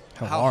 how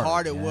hard,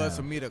 hard it was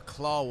for me to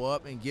claw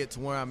up and get to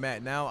where I'm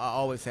at now. I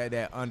always had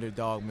that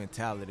underdog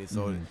mentality,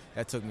 so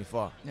that took me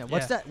far. Yeah,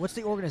 what's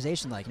the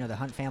organization like? You know, the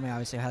Hunt family,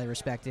 obviously highly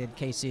respected.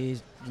 KC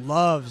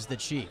loves the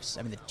Chiefs.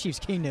 I mean, the Chiefs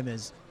Kingdom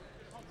is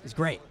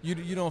great. You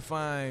don't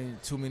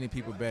find too many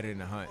people better than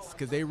the Hunts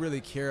because they really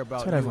care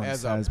about what you everyone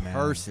as says, a man.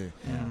 person.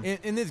 Yeah.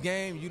 In this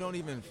game, you don't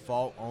even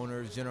fault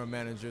owners, general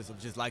managers of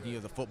just liking you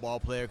as a football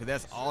player because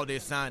that's all they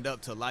signed up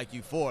to like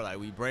you for. Like,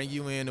 we bring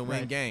you in to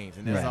win games,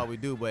 and that's all we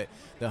do. But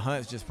the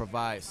Hunts just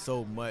provide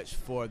so much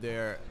for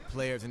their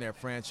players and their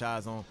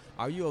franchise on,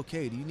 are you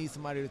okay? Do you need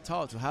somebody to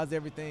talk to? How's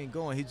everything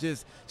going? He's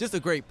just a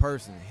great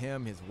person.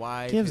 Him, his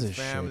wife, Gives his a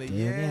shit, family. dude.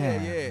 Yeah.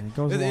 It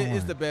goes a long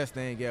It's way. the best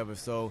thing ever.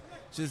 So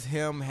just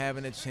him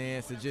having a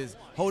chance to just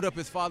hold up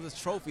his father's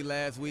trophy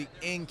last week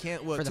in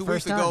For the 2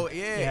 first weeks ago. time.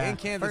 In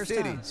Kansas First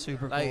City. time.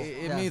 Super Like, cool.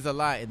 it means a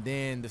lot. And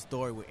then the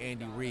story with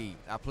Andy Reid.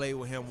 I played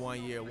with him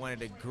 1 year, one of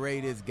the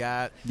greatest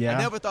guys. Yeah. I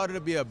never thought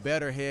it'd be a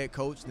better head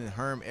coach than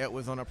Herm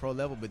Edwards on a pro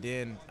level, but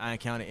then I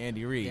encountered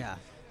Andy Reid. Yeah.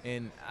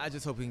 And I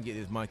just hope he can get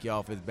this monkey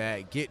off his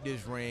back, get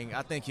this ring.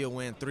 I think he'll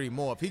win 3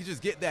 more. If he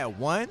just get that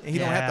one and he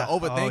don't have to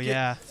overthink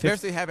it,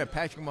 especially having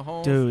Patrick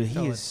Mahomes. Dude,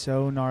 he is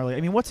so gnarly. I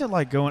mean, what's it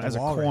like going as a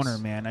walrus. corner,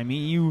 man? I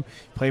mean, you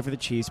play for the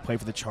Chiefs, play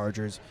for the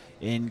Chargers.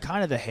 In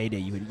kind of the heyday,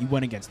 you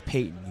went against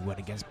Peyton, you went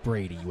against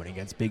Brady, you went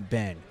against Big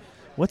Ben.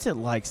 What's it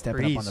like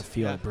stepping up on the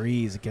field,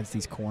 Breeze, against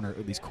these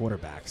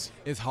quarterbacks?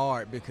 It's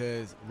hard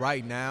because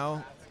right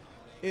now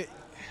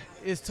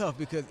it's tough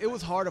because it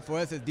was harder for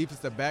us as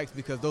defensive backs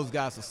because those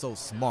guys are so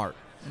smart.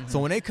 So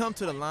when they come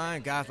to the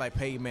line, guys like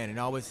Peyton Manning,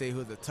 I always say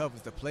who's the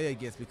toughest to play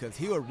against because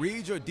he will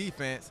read your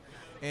defense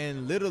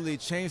and literally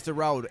change the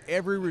route of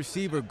every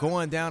receiver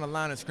going down the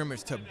line of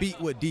scrimmage to beat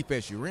what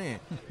defense you're in.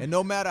 And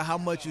no matter how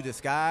much you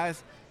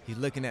disguise, he's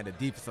looking at the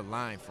defensive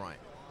line front.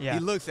 Yeah. He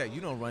looks at,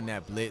 you don't run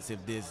that blitz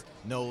if this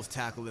nose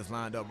tackle is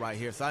lined up right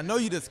here. So I know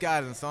you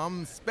disguising, so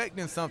I'm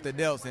expecting something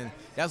else, and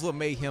that's what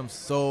made him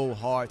so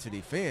hard to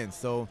defend.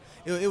 So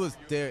it was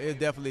there. It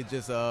definitely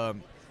just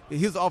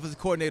he was the offensive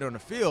coordinator on the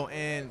field,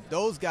 and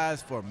those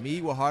guys for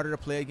me were harder to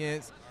play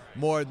against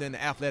more than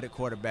the athletic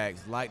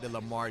quarterbacks like the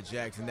Lamar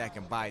Jackson that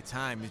can buy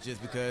time. It's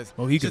just because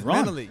he just could run.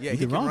 mentally, he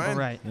can run.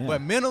 Right. Yeah.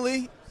 But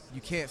mentally, you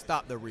can't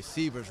stop the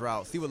receiver's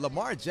route. See, with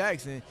Lamar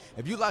Jackson,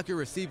 if you lock your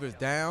receivers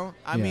down,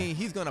 I mean,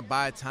 he's going to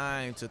buy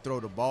time to throw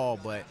the ball.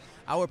 But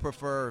I would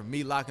prefer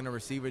me locking the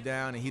receiver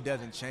down and he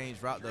doesn't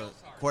change route. The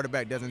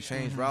quarterback doesn't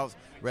change routes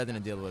rather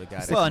than dealing with a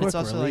guy. Well, and quick it's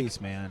also release,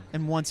 like, man.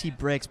 and once he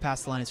breaks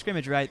past the line of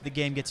scrimmage, right, the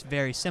game gets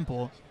very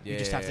simple. You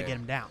just have to Yeah. get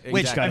him down. Exactly.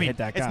 Which, Gotta I mean, hit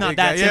that it's guy. not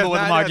that Yeah, simple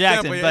with it's Lamar not that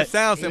Jackson, simple. but It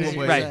sounds simple,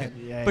 but right.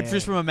 Yeah, But yeah.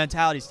 just from a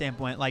mentality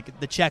standpoint, like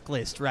the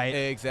checklist, right?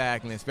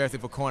 Exactly, especially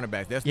for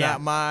cornerbacks. That's Yeah.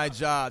 not my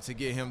job to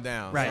get him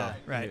down. Right, So,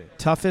 right. yeah.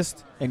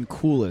 Toughest and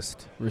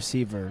coolest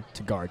receiver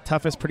to guard.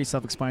 Toughest, pretty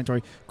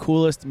self-explanatory.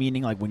 Coolest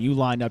meaning like when you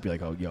line up, you're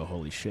like, oh, yo,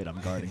 holy shit,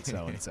 I'm guarding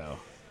so and so.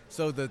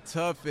 So the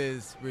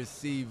toughest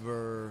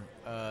receiver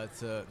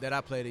that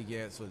I played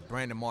against was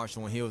Brandon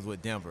Marshall when he was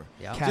with Denver.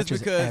 Yeah. Catches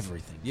because,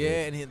 everything. Yeah,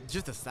 and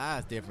just the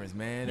size difference,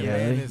 man. The Yeah,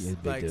 man he's a is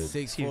big like dude.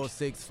 6'4",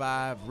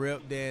 6'5",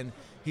 ripped, and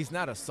he's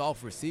not a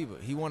soft receiver.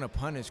 He want to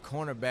punish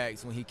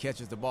cornerbacks when he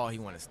catches the ball. He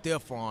want to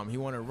stiff arm. He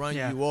want to run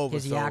Yeah. you over.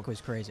 His so, yak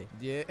was crazy.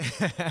 yeah.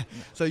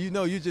 So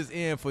you're just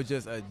in for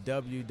just a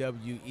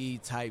WWE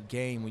type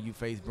game when you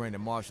face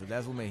Brandon Marshall.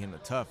 That's what made him the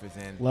toughest.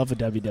 And Love a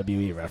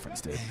WWE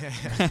reference, dude.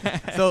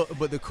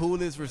 but the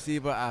coolest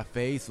receiver I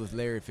faced was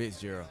Larry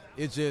Fitzgerald.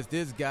 It's just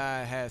this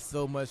guy has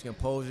so much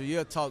composure.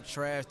 You'll talk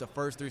trash the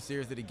first 3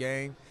 series of the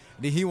game,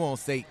 then he won't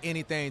say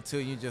anything to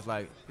you. Just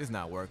like, it's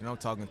not working. I'm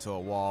talking to a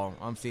wall.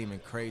 I'm seeming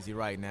crazy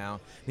right now.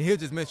 And he'll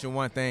just mention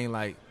one thing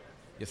like,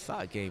 your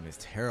sock game is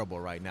terrible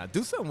right now.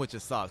 Do something with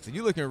your socks.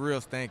 You're looking real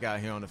stank out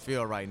here on the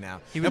field right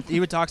now. He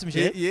would talk some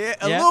shit. Yeah,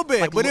 a little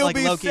bit, Like- but it'll like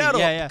be low-key.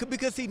 settled. Yeah, yeah.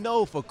 Because he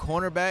know for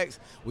cornerbacks,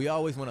 we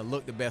always want to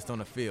look the best on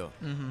the field.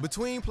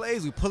 Between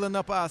plays, we pulling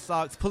up our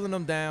socks, pulling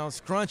them down,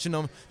 scrunching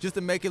them, just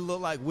to make it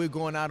look like we're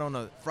going out on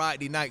a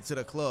Friday night to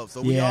the club.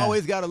 So we Yeah.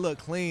 always got to look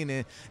clean.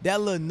 And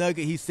that little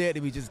nugget he said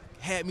to me just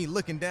had me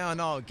looking down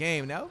all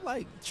game. That was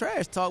like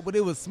trash talk, but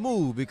it was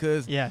smooth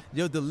because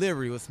your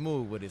delivery was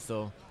smooth with it.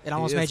 So It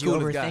almost it's made you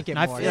cool as guy. overthink it And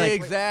I more. feel like-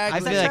 Exactly. I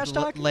Is that feel trash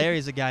like talk?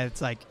 Larry's a guy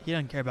that's like, he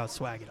doesn't care about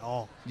swag at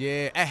all.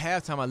 Yeah, at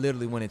halftime, I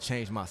literally went and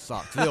changed my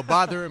socks. It was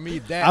bothering me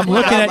that I'm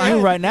much. looking I'm at you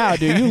like, right now,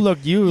 dude. You look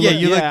you look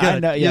I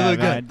good. know, You yeah, look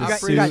man, good. the You got,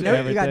 suit, you got no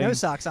everything.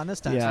 socks on this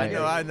time.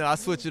 Yeah. I know. I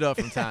switch it up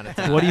from time to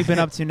time. What have you been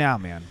up to now,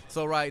 man?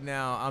 So right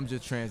now, I'm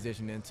just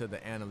transitioning into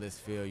the analyst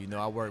field. You know,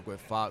 I work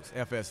with Fox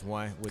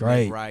FS1 with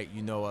Great. Nick Wright.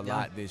 You know, a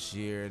lot this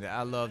year, and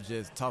I love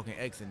just talking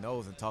X and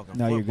O's and talking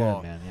No, you're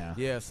football. good, man. Yeah.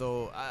 Yeah,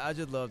 so I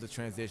just love the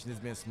transition. It's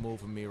been smooth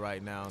for me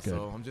right now, Good.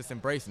 so I'm just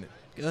embracing it.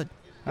 Good.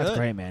 That's Good.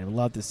 great, man. We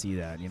love to see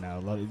that. You know,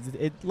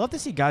 love to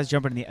see guys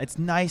jumping in the. It's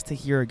nice to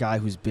hear a guy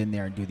who's been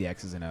there and do the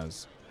X's and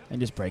O's and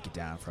just break it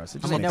down for us.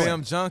 It just I'm a makes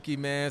film sense. junkie,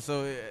 man,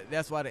 so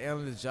that's why the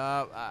analyst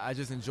job, I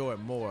just enjoy it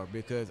more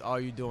because all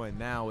you're doing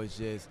now is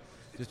just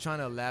trying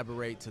to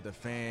elaborate to the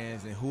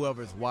fans and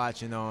whoever's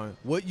watching on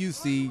what you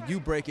see. You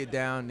break it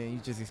down and you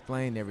just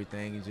explain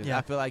everything. You just, Yeah.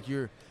 I feel like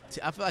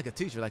I feel like a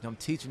teacher. Like I'm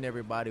teaching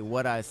everybody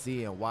what I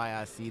see and why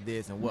I see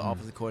this and what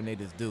offensive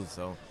coordinators do.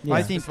 So Yeah. I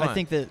it's think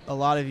fun. that a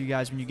lot of you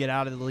guys, when you get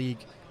out of the league,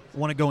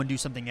 want to go and do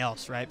something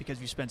else, right? Because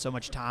you spend so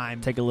much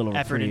time, Take a little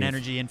effort, and reprieve.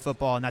 energy in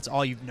football, and that's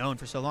all you've known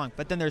for so long.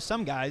 But then there's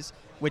some guys,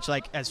 which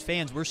like as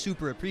fans, we're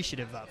super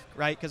appreciative of,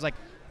 right? Because like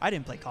I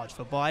didn't play college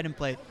football, I didn't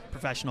play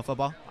professional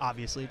football,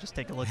 obviously. Just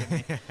take a look at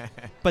me.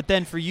 But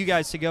then for you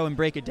guys to go and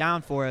break it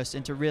down for us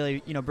and to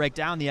really, break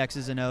down the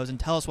X's and O's and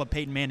tell us what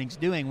Peyton Manning's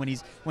doing when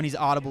he's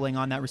audibling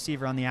on that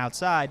receiver on the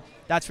outside,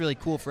 that's really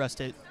cool for us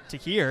to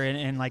hear.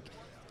 And like,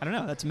 I don't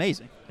know, that's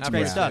amazing. It's I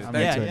great appreciate stuff. it.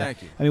 Yeah, Thank you. yeah.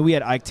 Thank you. I mean, we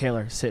had Ike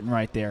Taylor sitting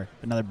right there,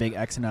 another big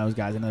X and O's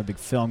guy, another big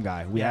film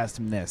guy. We Yeah. asked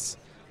him this.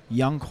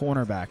 Young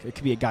cornerback. It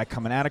could be a guy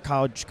coming out of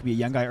college. It could be a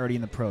young guy already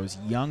in the pros.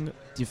 Young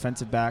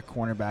defensive back,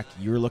 cornerback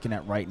you're looking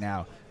at right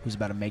now who's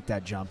about to make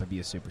that jump and be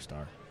a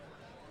superstar.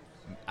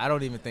 I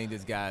don't even think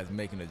this guy is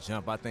making a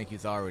jump. I think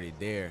he's already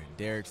there.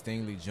 Derek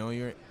Stingley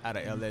Jr. out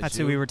of LSU. That's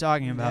who we were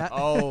talking about.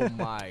 Oh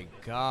my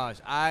gosh!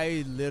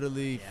 I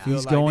literally feel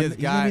He's like going. this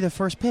He's gonna guy. be the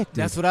first pick. Dude.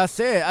 That's what I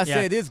said. I Yeah.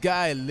 said this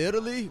guy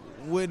literally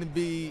wouldn't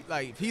be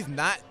like if he's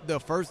not the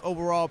first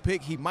overall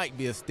pick, he might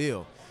be a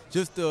steal.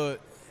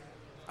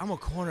 I'm a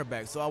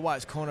cornerback, so I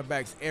watch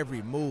cornerbacks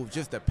every move.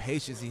 Just the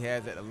patience he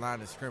has at the line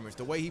of scrimmage,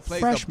 the way he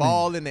plays the Freshman.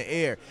 ball in the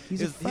air.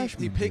 He's a He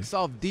freshman, picks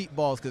off deep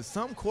balls because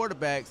some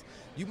quarterbacks,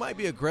 you might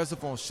be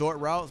aggressive on short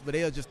routes, but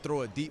they'll just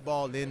throw a deep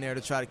ball in there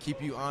to try to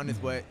keep you honest.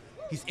 But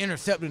he's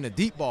intercepting the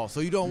deep ball, so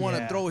you don't want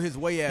to Yeah. throw his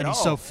way at And all.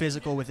 he's so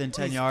physical within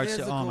 10 He's yards.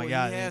 physical, Oh, my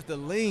God. He has the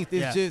length.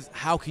 It's Yeah. just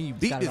how can you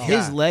beat got this it all. guy?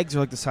 His legs are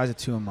like the size of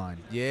two of mine.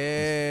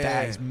 Yeah. He's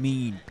fast, he's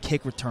mean,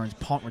 kick returns,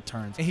 punt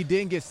returns. And he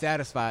didn't get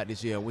satisfied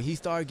this year. When he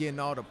started getting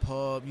all the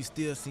pub, you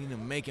still seen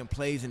him making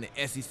plays in the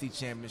SEC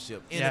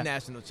championship, Yeah.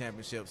 international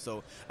championship.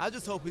 So I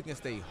just hope he can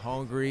stay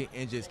hungry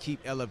and just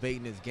keep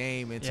elevating his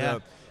game into Yeah.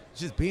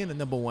 just being the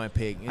number one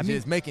pick and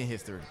just making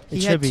history. It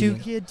He should had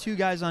be. two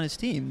guys on his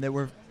team that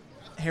were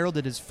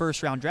heralded as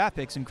first-round draft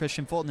picks, in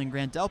Christian Fulton and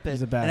Grant Delpit, He's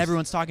the best. and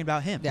everyone's talking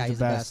about him. Yeah, he's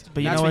the best.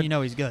 But you That's know when what? you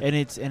know he's good. And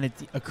it's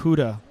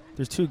Okudah.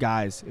 There's two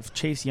guys.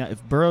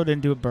 If Burrow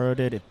didn't do it, Burrow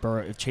did.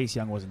 If Chase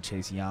Young wasn't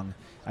Chase Young,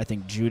 I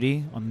think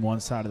Judy on one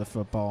side of the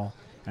football,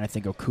 and I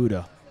think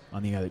Okudah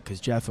on the other, because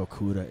Jeff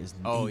Okuda is.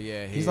 Oh,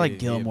 yeah. He's like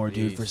Gilmore,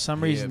 dude. For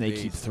some reason, they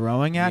keep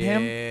throwing at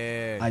him.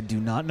 Yeah. I do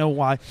not know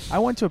why. I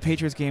went to a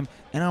Patriots game,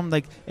 and I'm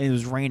like, and it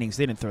was raining, so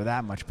they didn't throw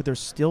that much, but they're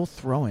still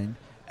throwing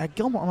at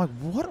Gilmore. I'm like,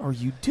 what are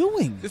you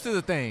doing? This is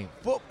the thing.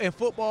 In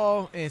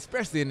football, and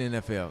especially in the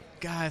NFL,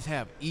 guys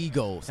have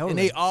egos. Totally. And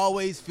they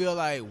always feel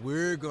like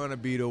we're going to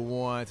be the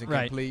ones to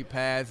Right. complete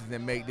passes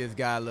and make this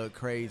guy look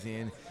crazy.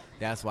 And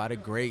that's why the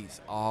greats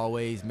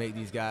always make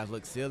these guys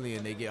look silly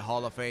and they get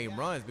Hall of Fame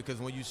runs, because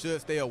when you should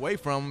stay away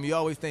from them, you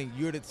always think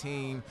you're the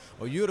team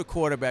or you're the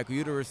quarterback or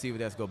you're the receiver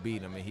that's going to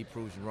beat them, and he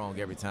proves you wrong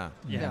every time.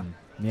 Yeah.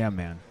 Yeah,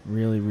 man.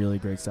 Really, really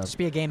great stuff. Just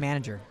be a game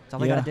manager. That's all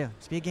they Yeah. got to do.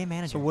 Just be a game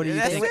manager. So what do you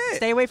That's think? it.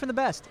 Stay away from the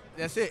best.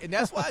 That's it. And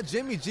that's why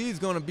Jimmy G is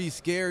going to be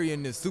scary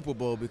in this Super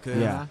Bowl, because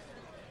Yeah.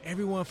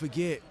 everyone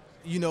forget,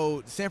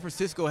 San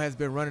Francisco has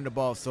been running the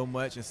ball so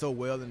much and so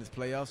well in this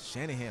playoffs.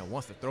 Shanahan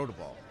wants to throw the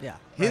ball. Yeah.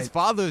 His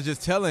father is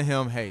just telling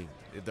him, hey,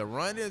 if the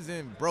run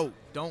isn't broke,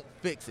 don't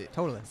fix it.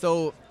 Totally.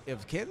 So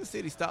if Kansas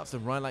City stops to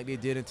run like they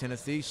did in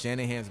Tennessee,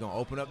 Shanahan's going to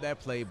open up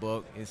that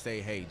playbook and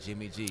say, hey,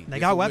 Jimmy G, They this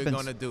got is what weapons.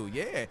 we're going to do.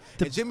 Yeah.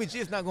 And Jimmy G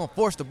is not going to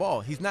force the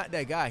ball. He's not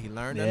that guy. He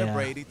learned under Yeah.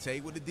 Brady,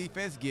 take what the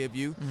defense give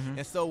you.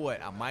 And so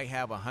what? I might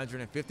have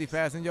 150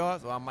 passing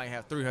yards or I might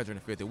have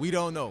 350. We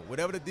don't know.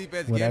 Whatever the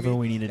defense give Whatever me,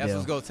 we need to that's do.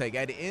 what's going to take.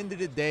 At the end of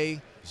the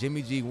day,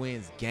 Jimmy G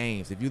wins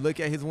games. If you look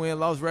at his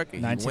win-loss record,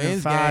 he 19 wins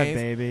and 5, games.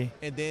 baby.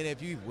 And then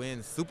if you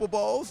win Super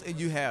Bowls and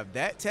you have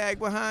that tag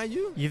behind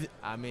you,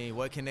 I mean,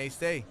 what can they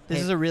say? This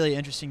is a really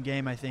interesting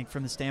game, I think,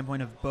 from the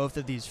standpoint of both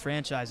of these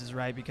franchises,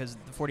 right? Because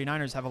the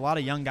 49ers have a lot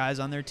of young guys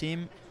on their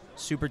team,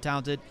 super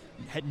talented,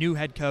 new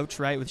head coach,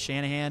 right, with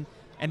Shanahan.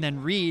 And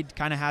then Reed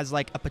kind of has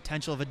like a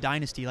potential of a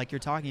dynasty, like you're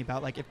talking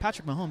about. Like if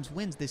Patrick Mahomes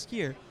wins this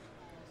year,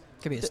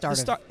 Could be a start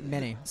of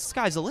many.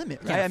 sky's the limit,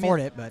 right? Can't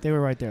afford it, but They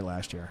were right there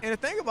last year. And the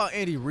thing about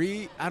Andy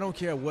Reid, I don't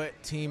care what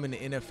team in the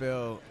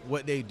NFL,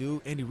 what they do,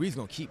 Andy Reid's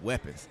going to keep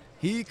weapons.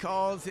 He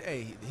calls,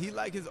 he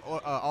like his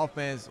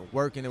offense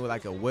working with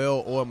like a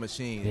well-oiled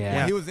machine. Yeah.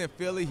 When he was in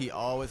Philly, he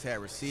always had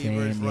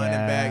receivers, Same, running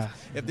yeah. backs.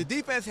 If the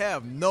defense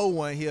have no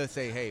one, he'll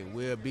say, hey,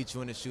 we'll beat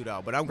you in the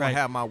shootout. But I'm going Right. to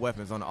have my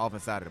weapons on the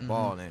offense side of the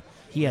ball. And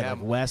He had Yeah.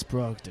 like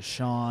Westbrook,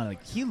 Deshaun.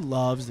 Like he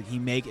loves that he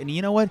and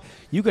you know what?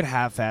 You could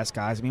have fast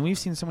guys. I mean, we've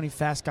seen so many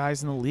fast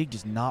guys in the league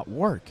just not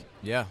work.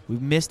 yeah.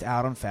 We've missed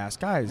out on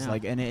fast guys, Yeah.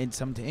 like and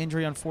some to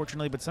injury,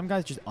 unfortunately. But some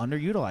guys just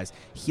underutilized.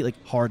 He like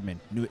Hardman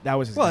that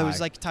was his Well, guy. it was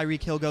like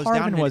Tyreek Hill goes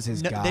Hardman down. and was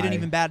his They guy. didn't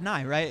even bat an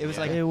eye, right? It was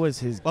like, it was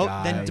his well,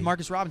 guy. then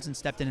Demarcus Robinson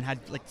stepped in and had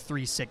like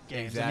 3 sick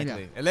games. I mean,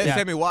 Exactly. Unless yeah.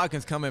 Sammy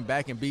Watkins coming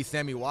back and beat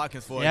Sammy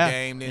Watkins for Yeah. a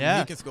game, then Yeah.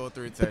 he can score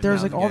 3 touchdowns. But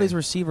there's like a all these game.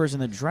 receivers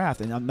in the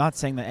draft, and I'm not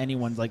saying that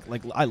anyone's like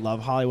I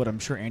love Hollywood. I'm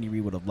sure Andy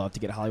Reid would have loved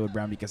to get Hollywood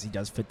Brown because he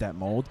does fit that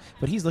mold.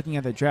 But he's looking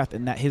at the draft,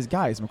 and that his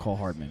guy is McCall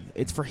Hardman.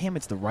 It's for him,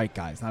 it's the right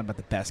guy. It's not about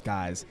the best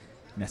guys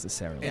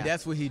necessarily. And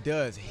that's what he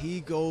does.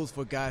 He goes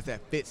for guys that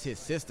fits his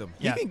system.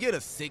 Yeah. He can get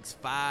a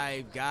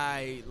 6'5"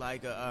 guy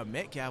like a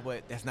Metcalf,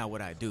 but that's not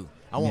what I do.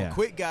 I want Yeah.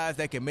 quick guys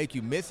that can make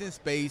you miss in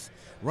space,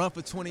 run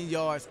for 20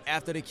 yards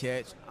after the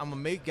catch. I'm going to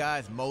make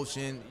guys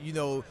motion,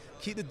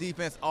 keep the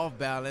defense off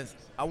balance.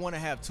 I want to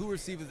have 2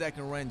 receivers that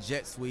can run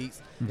jet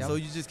sweeps, so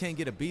you just can't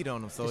get a beat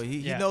on him. So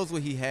he knows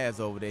what he has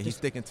over there. He's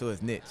sticking to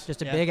his niche.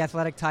 just a Yeah. big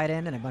athletic tight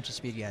end and a bunch of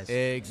speed guys.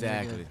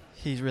 Exactly.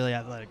 He's really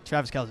athletic.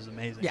 Travis Kelce's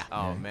amazing. Yeah.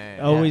 Oh, man.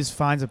 Always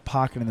finds a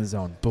pocket in the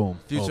zone. Boom.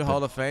 Future Open.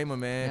 Hall of Famer,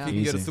 man. Yeah. If he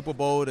can get a Easy. Super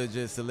Bowl to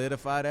just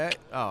solidify that,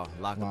 lock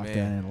him Lock in. that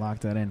in. Lock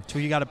that in. So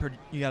you got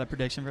a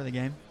prediction for the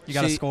game? You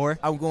got a Chief- score?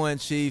 I'm going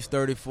Chiefs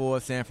 34,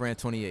 San Fran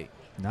 28.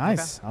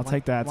 Nice. Okay. I'll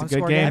take that. It's a One good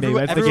score game, game. baby.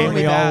 That's the Everyone game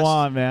we we've all asked-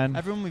 want, man.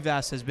 Everyone we've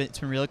asked it's been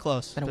really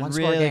close. Been a Been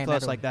one-score really game, close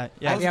everyone. like that.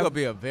 Yeah, Yeah. it's going to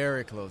be a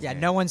very close Yeah,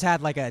 game. no one's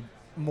had like a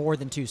more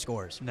than 2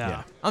 scores. No.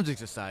 Yeah. I'm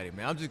just excited,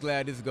 man. I'm just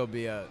glad this is going to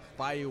be a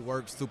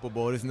fireworks Super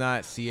Bowl. It's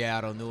not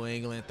Seattle, New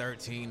England,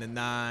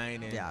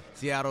 13-9, and Yeah.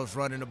 Seattle's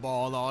running the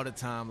ball all the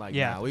time. Like,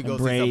 Yeah. nah, we And go see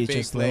some Brady's big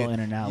just plays. little in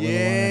and out, little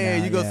in Yeah,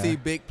 and out, you go yeah. see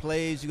big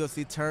plays. You go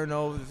see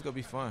turnovers. It's going to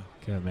be fun.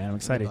 Good, man. I'm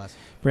excited. Bless.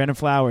 Brandon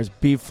Flowers,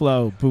 B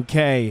Flow,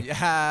 Bouquet,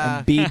 Yeah.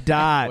 and B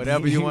Dot.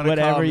 Whatever you wanna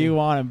Whatever call me. you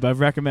want him, but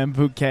recommend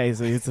Bouquet.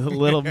 So it's a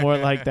little more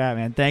like that,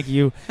 man. Thank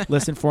you.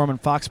 Listen for him on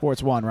Fox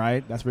Sports 1,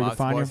 right? That's where you Fox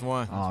can find Sports him.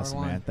 1. Awesome,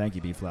 One. man. Thank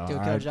you, B Flow. Do a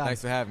All good right. job.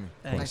 Thanks for having me.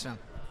 Thanks, man.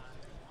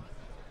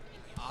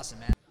 Awesome,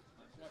 man.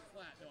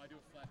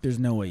 There's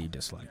no way you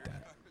dislike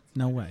that.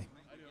 No way.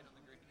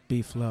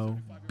 B Flow,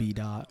 B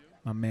Dot,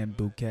 my man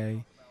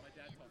Bouquet.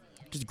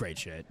 Just great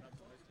shit.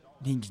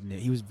 He just knew,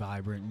 he was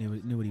vibrant, knew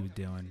what he was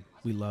doing.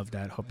 We loved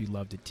that. Hope you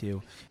loved it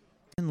too.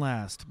 And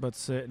last, but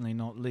certainly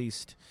not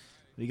least,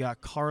 we got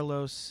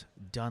Carlos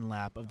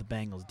Dunlap of the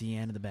Bengals.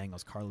 Deanna of the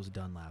Bengals. Carlos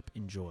Dunlap.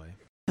 Enjoy.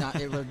 No,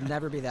 it would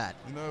never be that.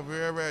 If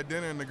we're ever at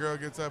dinner and the girl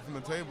gets up from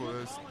the table,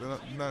 it's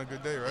not a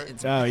good day, right?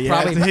 It's Oh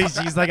yeah. probably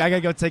She's like, I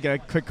gotta go take a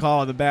quick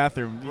call in the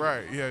bathroom.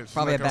 Right, yeah. she's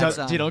Probably not a bad gonna-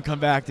 sign. You don't come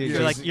back, dude.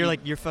 Yeah. You're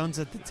like your phone's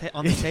at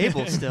on the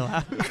table still.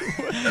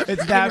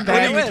 It's that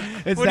bad.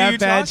 It's What are that you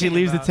bad. She talking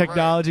leaves the about?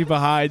 technology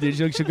behind.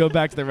 Dude. She'll go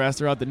back to the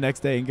restaurant the next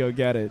day and go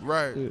get it.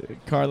 Right.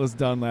 Carlos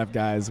Dunlap,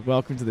 guys,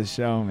 welcome to the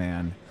show,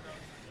 man.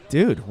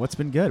 Dude, what's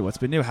been good? What's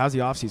been new? How's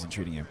the off season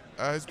treating you?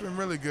 It's been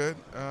really good.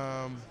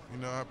 I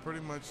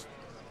pretty much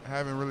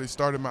haven't really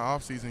started my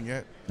off season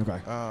yet. Okay.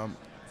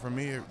 For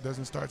me, it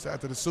doesn't start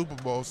after the Super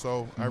Bowl,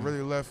 so I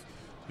really left,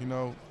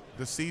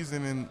 the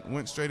season and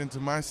went straight into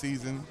my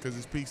season because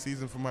it's peak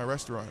season for my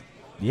restaurant.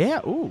 Yeah.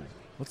 Ooh.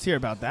 Let's hear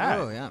about that.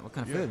 Oh, yeah. What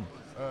kind of food?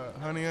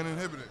 Honey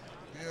Uninhibited.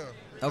 Yeah.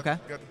 Okay.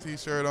 Got the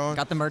T-shirt on.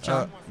 Got the merch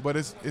on. But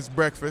it's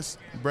breakfast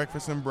and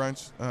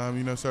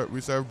brunch. We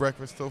serve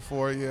breakfast till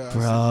 4. Yeah.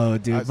 Bro,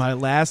 dude, my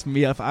last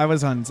meal. If I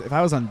was on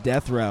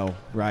death row,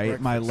 right?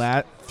 Breakfast.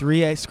 My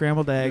 3 eggs,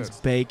 scrambled eggs, Yes.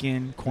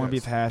 bacon, corned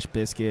beef hash,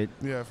 biscuit.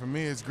 Yeah, for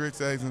me it's grits,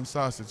 eggs, and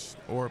sausage,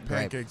 or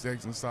pancakes,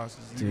 eggs, and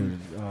sausage. Dude,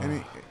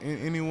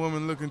 Any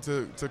woman looking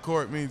to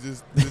court me,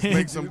 just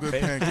make some good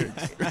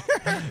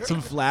pancakes.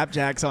 some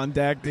flapjacks on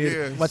deck, dude.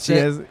 Yeah. What's She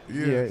it? has-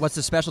 Yeah. What's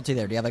the specialty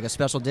there? Do you have like a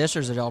special dish, or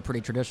is it all pretty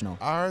traditional?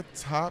 Our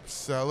top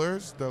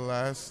sellers the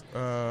last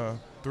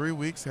 3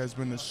 weeks has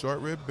been the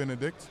short rib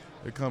Benedict.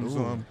 It comes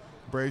on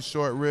braised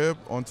short rib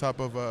on top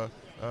of a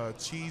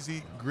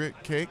cheesy grit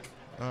cake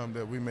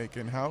that we make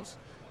in house.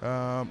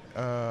 The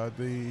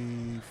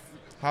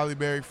Holly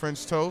Berry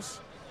French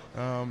toast,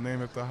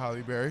 named after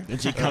Holly Berry.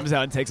 And she comes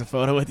out and takes a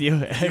photo with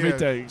you every Yeah,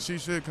 time. she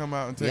should come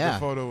out and take Yeah. a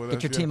photo with us.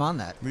 Get your yeah. team on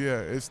that. Yeah,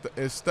 it's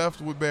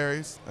stuffed with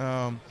berries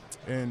and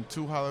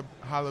 2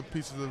 challah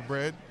pieces of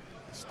bread,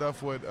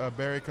 stuffed with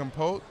berry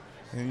compote,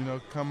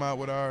 and come out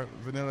with our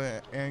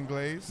vanilla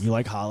anglaise. You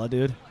like challah,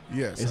 dude?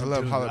 Yes, I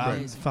love challah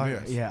bread.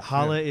 Yes. Yeah,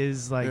 challah Yeah.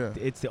 is like Yeah.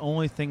 it's the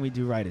only thing we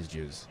do right as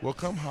Jews. Well,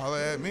 come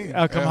holla at me.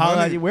 Oh, come At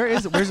holla at Honey. you.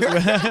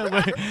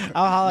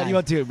 I'll holla at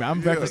you too.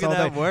 I'm breakfast all Look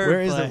day. at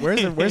that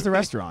Where's the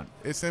restaurant?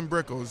 It's in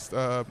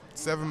Brickles,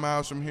 7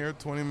 miles from here,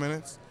 20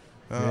 minutes.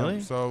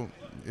 Really? So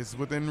it's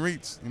within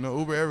reach.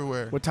 Uber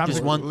everywhere. What time Just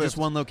is it? one, Lyft. just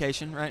one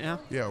location right now.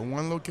 Yeah,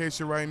 one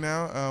location right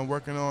now.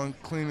 Working on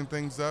cleaning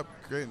things up,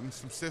 creating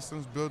some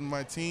systems, building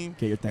my team.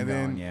 Get your thing and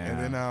then, going, yeah. And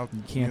then I'll.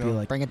 You can't be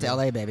like Bring it to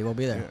LA, baby. We'll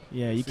be there.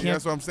 Yeah, you See, can't.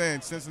 That's what I'm saying.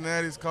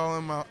 Cincinnati's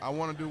calling. I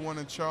want to do one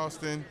in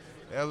Charleston,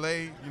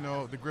 LA.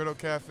 The Griddle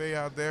Cafe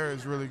out there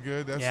is really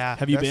good.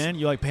 Have you been?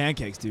 You like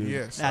pancakes, dude?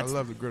 Yes, That's I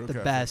love the Griddle The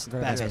Cafe. best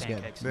Very best good.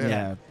 pancakes.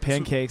 Yeah,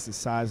 pancakes the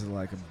size of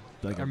like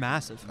They're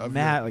massive.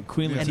 Matt, like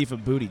Queen Yeah.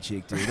 Latifah booty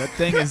cheek, dude. That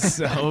thing is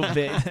so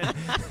big.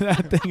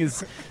 that thing. Queen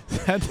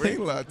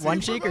Latifah,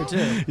 One cheek or though?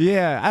 two?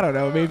 Yeah, I don't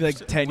know. Maybe like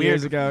 10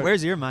 years ago.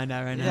 Where's your mind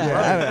at right now?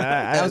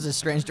 Yeah. That was a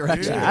strange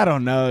direction. I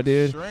don't know,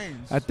 dude. Strange.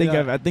 I think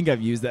Yeah. I think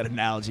I've used that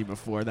analogy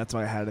before. That's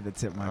why I had it at the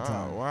tip of my Oh,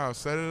 tongue. wow.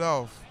 Set it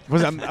off.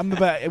 I'm the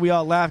best. We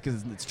all laugh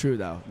because it's true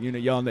though.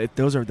 Y'all.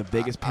 Those are the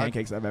biggest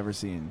pancakes I've ever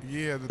seen.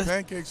 Yeah, the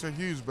pancakes are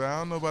huge, but I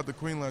don't know about the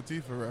Queen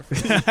Latifah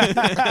reference.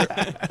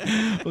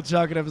 We'll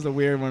chalk it up as the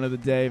weird one of the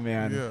day,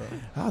 man.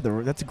 Yeah.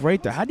 That's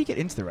great though. How do you get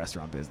into the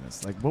restaurant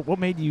business? Like,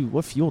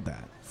 what fueled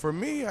that? For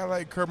me, I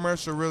like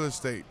commercial real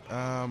estate,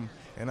 and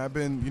I've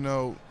been,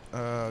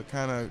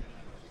 kind of,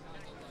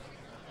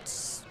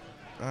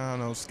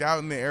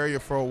 scouting the area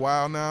for a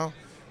while now.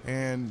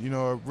 And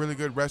a really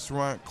good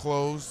restaurant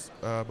closed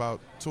about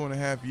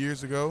 2.5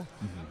 years ago.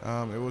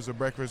 Mm-hmm. It was a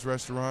breakfast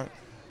restaurant.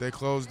 They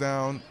closed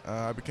down.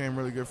 I became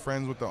really good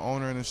friends with the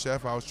owner and the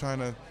chef. I was trying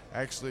to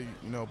actually,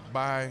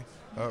 buy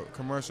a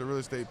commercial real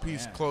estate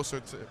piece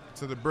closer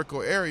to the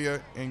Brickell area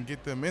and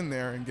get them in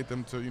there and get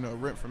them to,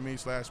 rent from me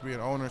 / be an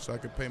owner so I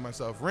could pay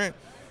myself rent.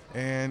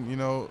 And, it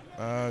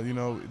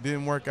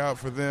didn't work out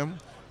for them.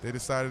 They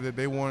decided that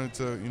they wanted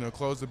to,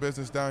 close the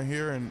business down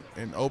here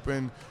and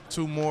open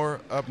 2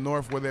 more up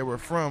north where they were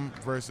from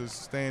versus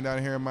staying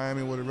down here in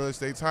Miami where the real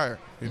estate's higher,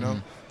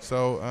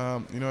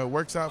 So, it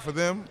works out for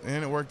them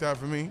and it worked out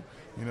for me.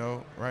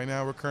 Right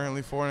now we're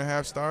currently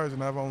 4.5 stars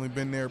and I've only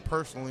been there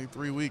personally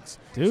 3 weeks.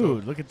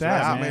 Dude, look at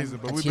that, That's man. amazing.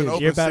 But That's we've been huge.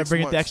 open You're about to 6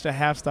 bring it months. the extra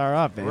half star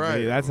up, baby.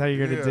 Right. That's how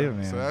you're gonna do,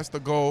 man. So that's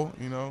the goal,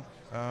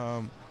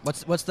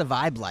 What's the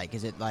vibe like?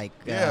 Is it like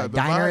the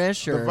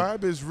diner-ish? vibe, Or? the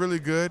vibe is really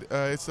good.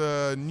 It's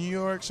a New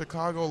York,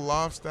 Chicago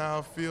loft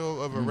style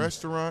feel of a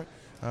restaurant.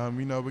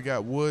 We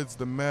got woods,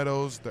 the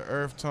meadows, the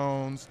earth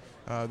tones,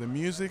 the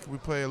music. We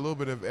play a little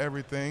bit of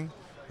everything.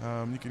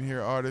 You can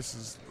hear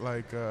artists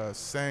like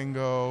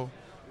Sango.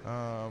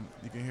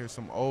 You can hear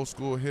some old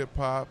school hip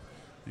hop.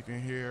 You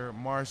can hear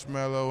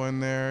Marshmello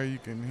in there. You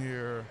can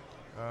hear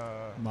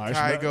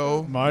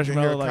Kygo.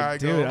 Marshmello, like,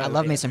 dude, I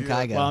love me some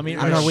Kygo. Well, I mean,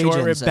 I'm like Norwegian,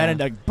 short rib so-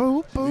 Benedict,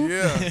 boop boop.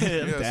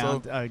 Yeah.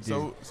 Down. Oh,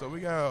 dude. So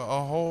we got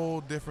a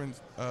whole different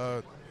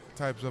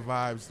types of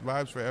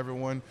vibes for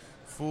everyone,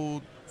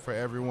 food for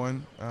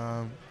everyone,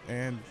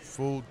 and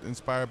food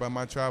inspired by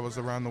my travels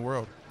around the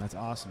world. That's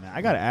awesome, man.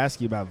 I got to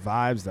ask you about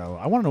vibes, though.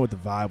 I want to know what the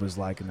vibe was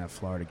like in that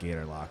Florida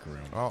Gator locker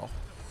room. Oh,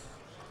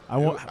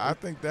 I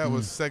think that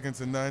was second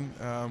to none.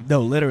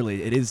 No,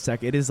 literally, it is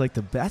It is like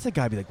the best. That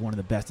got to be like one of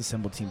the best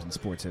assembled teams in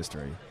sports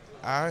history.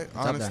 I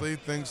honestly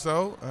think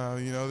so.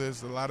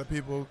 There's a lot of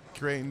people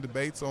creating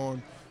debates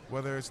on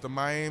whether it's the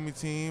Miami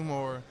team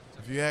or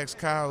if you ask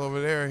Kyle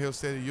over there, he'll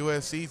say the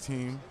USC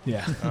team.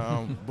 Yeah.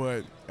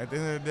 But at the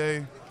end of the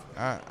day,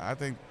 I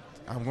think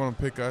I'm going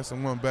to pick us.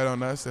 I'm going to bet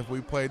on us. If we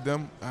played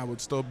them, I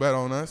would still bet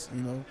on us.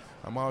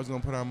 I'm always going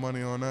to put our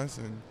money on us,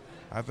 and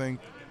I think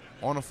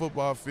on a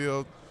football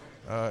field,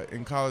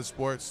 in college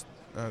sports,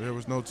 there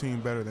was no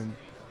team better than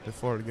the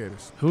Florida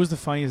Gators. Who's the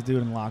funniest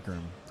dude in the locker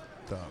room?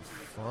 The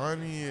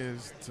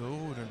funniest dude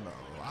in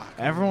the locker room.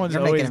 Everyone's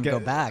You're always making him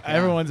go back. Yeah.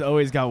 Everyone's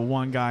always got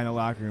one guy in the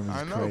locker room.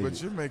 I know, crazy.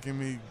 but you're making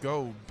me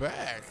go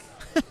back.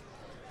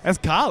 That's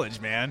college,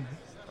 man.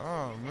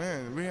 Oh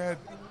man, we had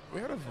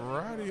a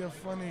variety of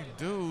funny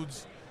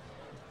dudes.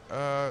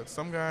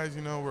 Some guys,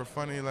 were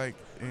funny, like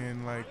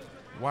in like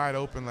wide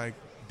open, like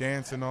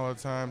dancing all the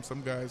time.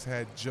 Some guys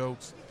had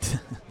jokes,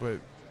 but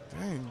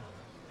dang.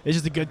 It's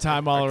just a good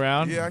time all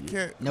around. Yeah, I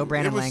can't. No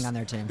Brandon Lang on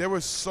their team. There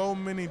were so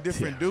many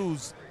different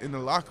dudes in the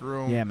locker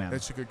room man.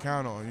 that you could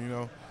count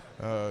on.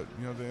 The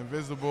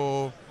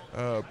invisible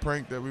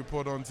prank that we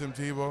pulled on Tim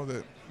Tebow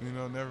that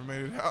never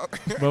made it out.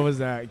 What was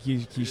that?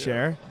 Can you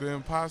share? The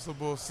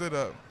impossible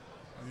sit-up.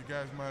 You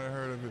guys might have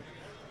heard of it,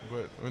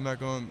 but we're not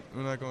going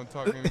to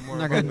talk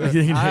anymore about that.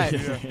 All right,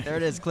 Yeah. there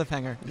it is,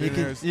 cliffhanger.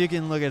 You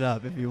can look it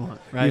up if you want.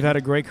 Right? You've had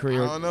a great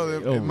career. I don't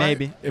know.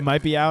 Maybe. It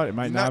might be out. It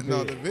might not be.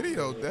 No, the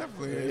video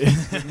definitely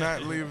did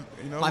not leave.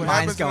 My what mind's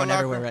happens in the going locker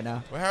everywhere room- right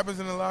now. What happens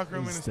in the locker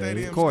room in the Stays.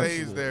 stadium Of course.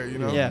 stays there.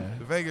 Yeah.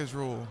 The Vegas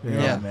rule.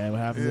 Yeah, man.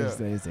 What happens Yeah. these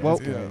days? Well,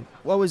 That's great.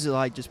 What was it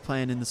like just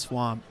playing in the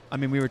swamp? I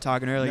mean, we were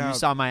talking earlier. Now- You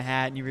saw my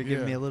hat, and you were giving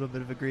Yeah. me a little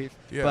bit of a grief.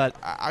 Yeah, But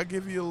I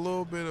give you a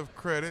little bit of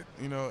credit.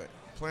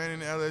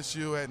 Playing in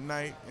LSU at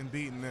night and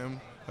beating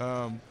them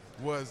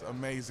was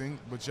amazing.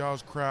 But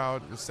y'all's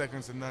crowd was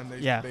second to none. They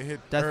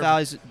hit Death Urban.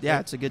 Valley's,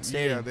 it's a good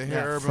stadium. Yeah, they hit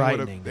Urban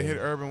Frightening, they hit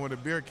dude. Urban with a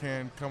beer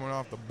can coming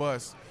off the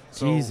bus.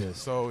 So, Jesus.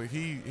 So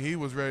he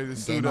was ready to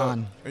suit Game up.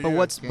 on. Yeah.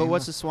 But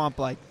what's the swamp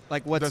like?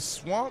 Like The what's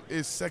swamp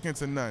is second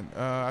to none.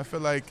 I feel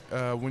like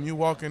when you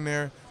walk in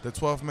there, the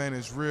 12th man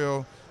is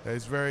real.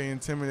 It's very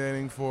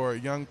intimidating for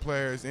young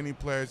players, any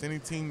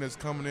team that's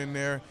coming in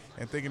there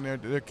and thinking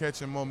they're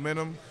catching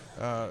momentum.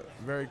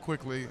 Very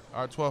quickly,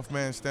 our 12th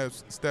man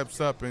steps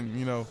up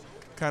and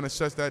kind of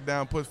shuts that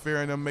down, puts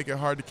fear in them, make it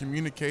hard to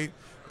communicate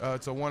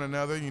to one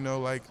another.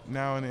 Like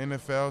now in the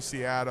NFL,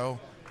 Seattle.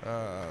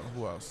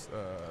 Who else?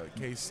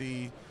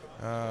 KC.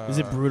 Is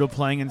it brutal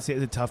playing is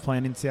it tough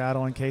playing in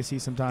Seattle and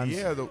KC sometimes?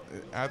 Yeah,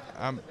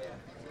 I'm.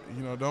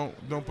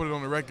 Don't put it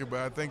on the record, but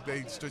I think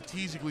they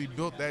strategically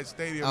built that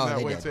stadium that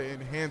they way did. to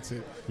enhance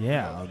it.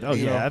 Yeah. Oh,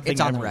 yeah. I think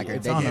It's on the everyone- record.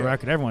 It's They on the did.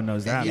 record. Everyone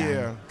knows that.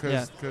 Yeah,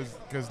 man.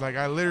 because like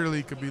I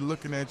literally could be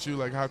looking at you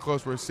like how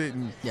close we're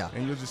sitting, Yeah.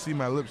 and you'll just see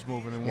my lips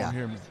moving and Yeah. won't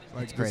hear me.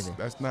 Like It's crazy.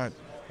 That's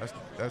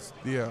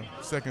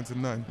second to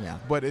none. Yeah.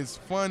 But it's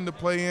fun to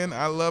play in.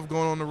 I love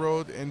going on the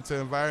road into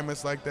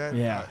environments like that.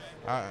 Yeah.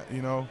 I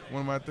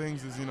one of my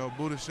things is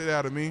boo the shit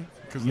out of me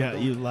because Yeah,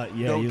 you love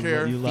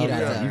care. You love Feed that.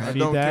 that, You right? I feed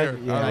don't that. care.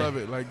 Yeah. I love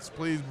it. Like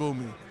please boo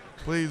me.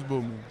 Please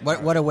boo me.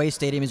 What away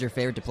stadium is your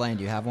favorite to play in?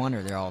 Do you have one,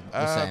 or they're all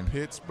the same?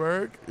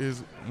 Pittsburgh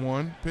is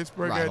one.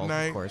 Pittsburgh Rival, at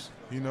night. of course.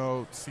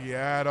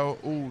 Seattle.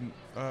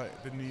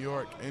 The New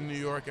York. In New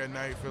York at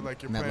night, feel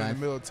like you're playing in MetLife. the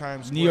middle of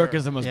Times Square. New York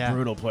is the most Yeah.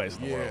 brutal place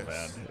in the yes, world,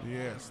 man.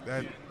 yes.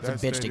 It's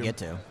a bitch to get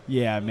to.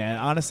 Yeah, man.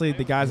 Honestly,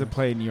 the guys that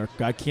play in New York,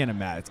 I can't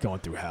imagine it's going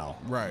through hell.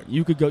 Right.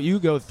 You could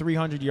go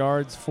 300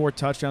 yards, 4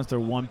 touchdowns, throw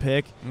 1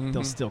 pick.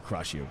 They'll Mhm. still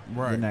crush you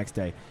the Right. next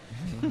day.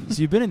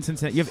 So you've been in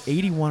Cincinnati. You have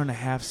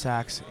 81.5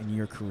 sacks in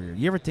your career.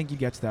 You ever think you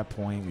get to that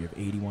point where you have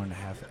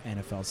 81.5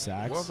 NFL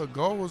sacks? Well, the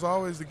goal was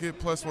always to get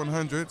plus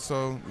 100,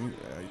 so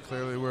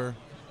clearly we're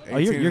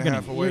 18 you're and a gonna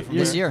half away from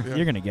this that. year. Yeah.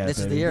 You're gonna get This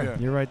it. is the baby. year. Yeah.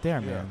 You're right there,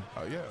 Yeah. man.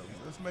 Oh, yeah.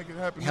 Let's make it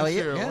happen Hell this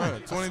yeah, year. yeah. Why? Hell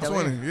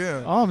 2020,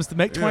 yeah. Oh, let's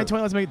make Yeah.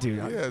 2020. Let's make it, dude.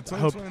 Yeah, I hope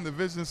 2020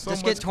 division so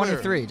Just much get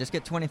 23. clearer. Just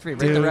get 23.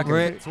 Break Dude, the record.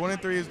 right.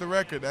 23 is the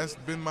record. That's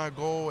been my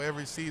goal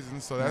every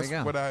season. So There that's you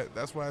go. what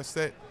I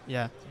set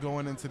Yeah.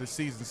 going into the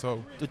season.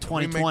 So The if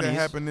we make that 2020s,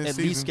 happen this at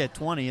season, least get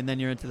 20, and then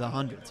you're into the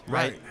hundreds.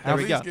 right. There At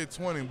we least go. get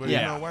 20, but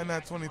Yeah. why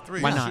not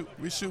 23? Why not?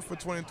 We shoot for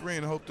 23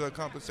 and hope to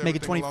accomplish Let's make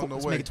it everything 24. along the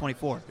Let's way. make it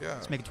 24. Yeah.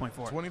 Let's make it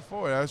 24.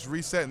 24. That's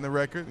resetting the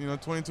record.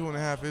 22 and a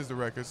half is the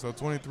record. So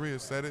 23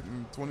 is set it,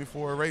 and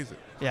 24 erase it.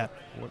 Yeah.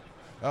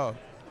 Oh.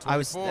 I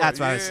was. 24. That's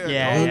why I was. Yeah,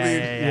 Yeah. Kobe.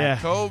 Yeah. Yeah. Yeah.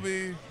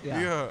 Kobe.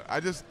 Yeah. Yeah. I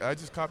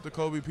just copped a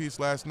Kobe piece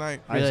last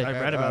night. I Really?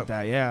 read about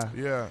that. Yeah.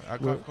 Yeah, I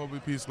Well- caught Kobe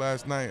piece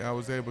last night. I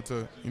was able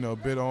to,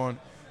 bid on,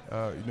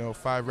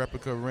 5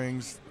 replica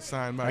rings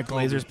signed by Like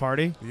Kobe. Glazer's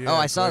party. Yeah, Oh,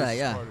 I saw that. Glazer's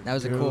Yeah, party. that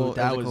was a Dude, cool.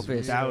 That was a cool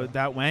piece.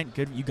 that went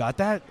good. You got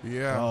that?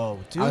 Yeah. Oh,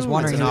 dude. I was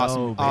wondering let's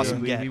who- go, awesome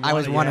baby. get. We I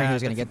was wanted- wondering yeah, who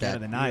was gonna that's get the that. get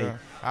of the night. Yeah.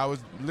 I was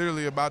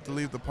literally about to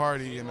leave the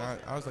party, and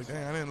I was like,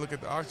 dang, I didn't look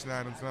at the auction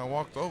items, and I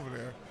walked over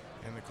there,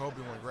 and the Kobe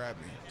one grabbed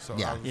me. So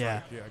Yeah. I was Yeah.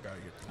 like, yeah, I got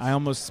to get this. I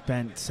almost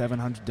spent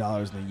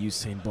 $700 in a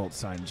Usain Bolt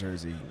signed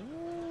jersey.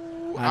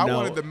 I know.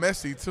 wanted the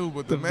Messi, too,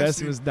 but The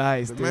Messi was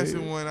nice, The dude.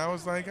 Messi one, I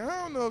was like,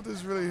 I don't know if this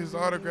is really his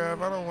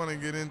autograph. I don't want to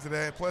get into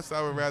that. Plus,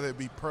 I would rather it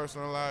be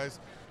personalized.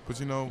 But,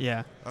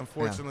 Yeah.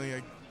 unfortunately,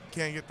 I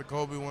can't get the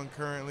Kobe one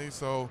currently.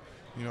 So,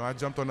 I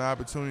jumped on the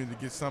opportunity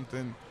to get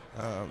something,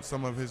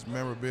 some of his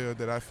memorabilia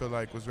that I feel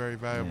like was very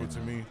valuable to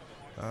me.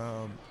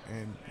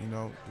 And,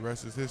 the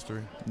rest is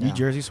history. You Yeah.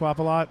 jersey swap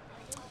a lot?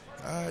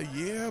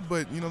 Yeah,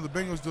 but, the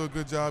Bengals do a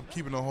good job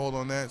keeping a hold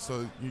on that.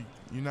 So,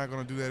 you're not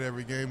going to do that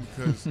every game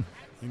because,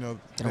 you know,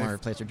 They don't want to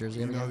replace their jersey.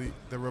 you every know, game.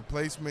 the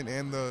replacement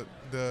and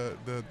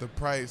the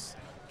price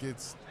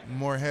gets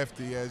more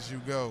hefty as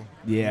you go.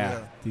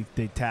 Yeah.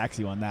 They tax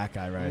you on that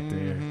guy right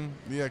there.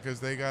 Yeah, because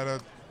they got to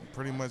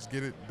pretty much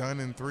get it done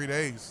in 3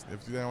 days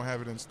if they don't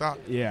have it in stock.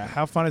 Yeah.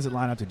 How fun is it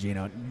lining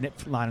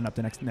up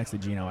next to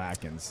Geno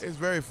Atkins? It's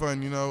very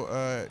fun, you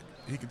know.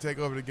 He can take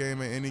over the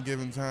game at any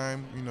given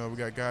time. You know, we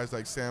got guys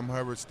like Sam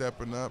Hubbard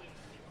stepping up.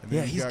 And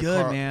Yeah, then you he's got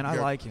good, man. I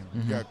like him.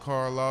 You got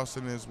Carl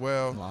Lawson as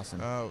well.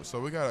 Lawson. So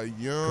we got a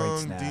young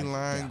snag,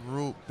 D-line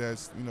group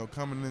that's, you know,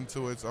 coming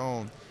into its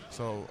own.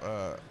 So,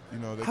 you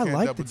know, they I can't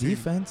like double the team.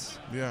 defense.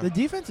 Yeah. The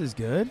defense is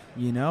good.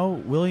 You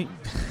know, William.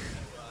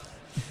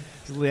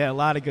 Yeah, a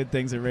lot of good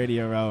things at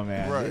Radio Row,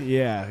 man. Right.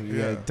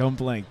 Yeah. Don't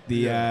blink.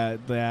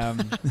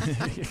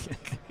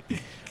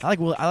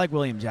 I like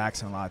William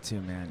Jackson a lot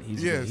too, man.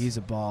 He's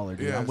a baller,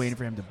 dude. I'm Yes. waiting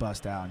for him to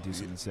bust out and do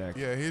something sick.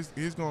 Yeah, he's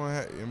going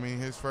to I mean,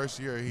 his first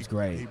year, He's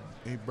great.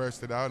 He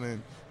bursted out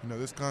in, you know,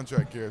 this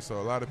contract year. So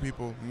a lot of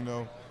people, you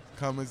know,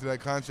 come into that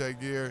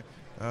contract year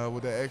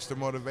with that extra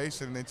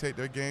motivation and they take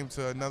their game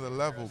to another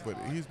level. But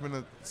he's been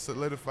a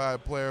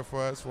solidified player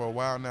for us for a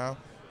while now,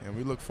 and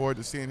we look forward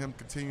to seeing him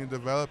continue to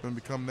develop and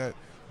become that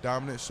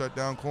dominant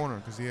shutdown corner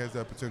because he has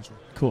that potential.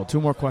 Cool. 2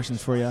 more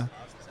questions for you.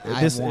 I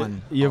have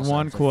one. You have also,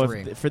 one? so Cool.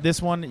 3. For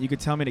this one, you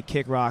could tell me to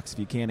kick rocks if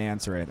you can't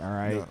answer it, all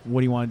right? Yeah.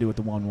 What do you want to do with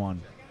the 1-1?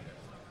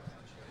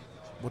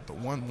 With the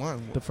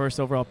 1-1. The first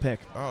overall pick.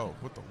 Oh,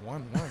 with the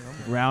 1-1.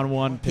 Round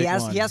 1, pick He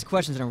 1. asks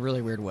questions in a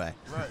really weird way.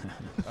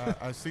 Right.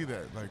 I see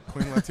that, like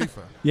Queen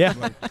Latifah. Yeah.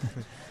 Like,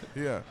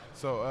 yeah.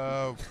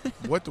 So,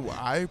 what do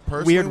I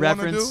personally Weird want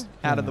to reference do?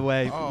 out of the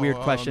way. Oh, Weird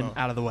oh, question no.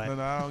 out of the way.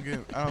 No,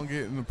 I don't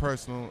get into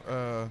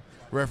personal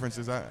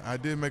references. I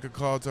did make a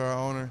call to our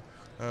owner.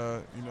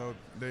 You know,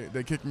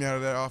 they kicked me out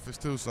of that office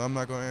too, so I'm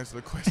not going to answer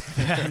the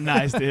question.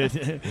 Nice,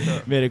 dude.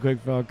 Made a quick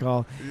phone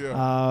call.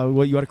 Yeah.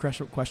 What you had a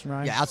question,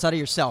 Ryan? Yeah, outside of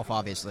yourself,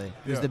 obviously.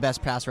 Who's Yeah. the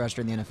best pass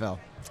rusher in the NFL?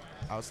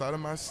 Outside of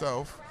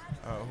myself,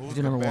 who's Who's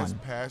the your number best 1?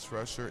 pass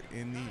rusher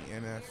in the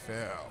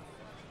NFL?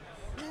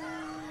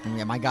 And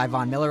yeah, my guy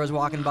Von Miller was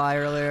walking by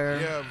earlier.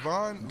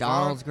 Yeah,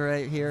 Donald's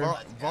great here.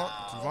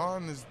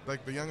 Vaughn is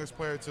like the youngest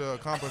player to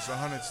accomplish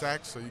 100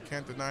 sacks, so you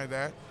can't deny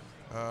that.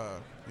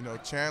 You know,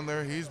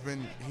 Chandler, he's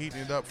been heating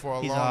it up for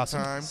a He's long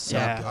awesome. time.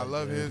 Yeah. I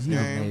love his He's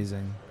game.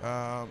 amazing.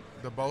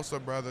 The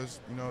Bosa brothers,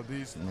 you know,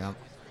 these Yep.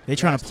 They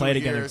trying to last play 2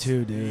 together years,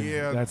 too, dude.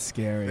 Yeah, That's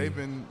scary.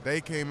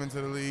 they came into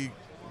the league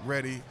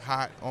ready,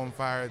 hot, on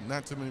fire.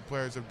 Not too many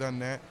players have done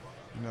that.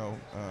 You know,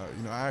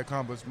 I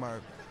accomplished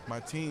my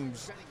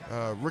team's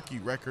rookie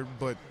record,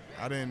 but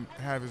I didn't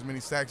have as many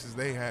sacks as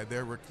they had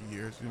their rookie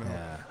years. You know,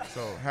 Yeah.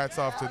 so hats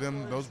off to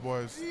them. Those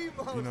boys,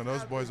 you know,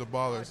 those boys are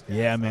ballers.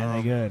 Yeah, man,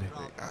 they good.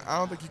 I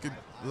don't think you could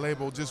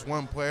label just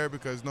one player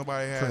because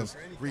nobody has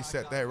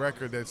reset that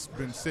record that's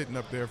been sitting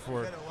up there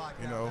for,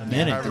 you know, A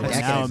minute, however dude.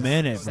 many Now a seasons.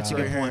 minute, bro. That's a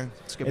good point.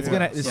 That's a good It's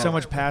point. there's so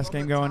much pass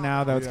game going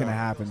now that it's gonna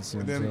happen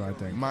soon And then too, I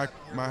think. my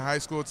high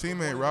school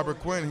teammate Robert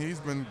Quinn, he's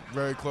been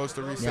very close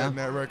to resetting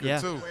that record Yeah.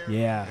 too.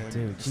 Yeah, And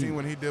dude. you see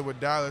what he did with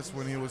Dallas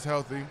when he was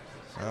healthy.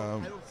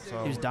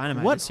 So He was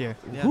dynamite What this year.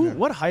 Yeah.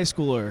 What high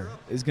schooler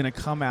is gonna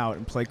come out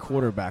and play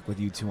quarterback with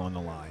you two on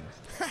the line?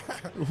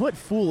 What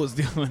fool is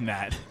doing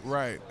that?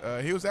 right,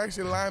 he was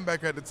actually a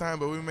linebacker at the time,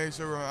 but we made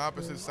sure we were on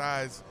opposite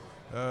sides.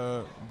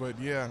 But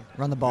yeah,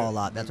 Run the ball a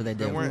lot. That's what they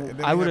do. And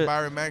then I we would've- had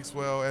Byron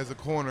Maxwell as a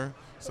corner,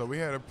 so we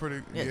had a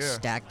pretty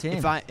Stacked team.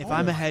 If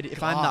I'm the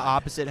God.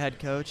 opposite head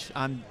coach,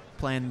 I'm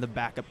playing the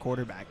backup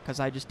quarterback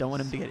because I just don't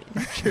want him to get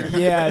injured.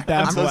 Yeah, at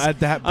that I'm point, so- at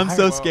that I'm point.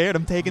 so scared.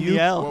 I'm taking the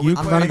L. Well, we I'm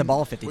running played- the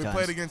ball 50 we times.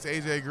 played against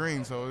AJ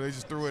Green, so they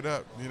just threw it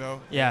up. You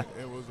know. Yeah.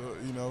 It was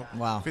a, you know,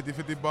 Wow.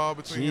 50-50 ball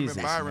between him Jesus,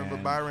 and Byron, man.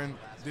 but Byron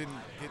didn't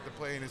get to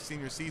play in his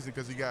senior season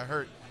because he got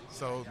hurt.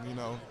 So, you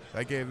know,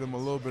 that gave them a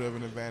little bit of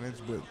an advantage.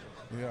 But,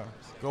 yeah,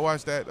 go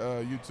watch that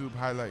YouTube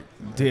highlight.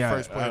 Yeah,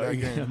 First play of that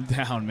game. I'm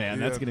down, man.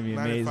 That's Yeah, gonna be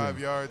 95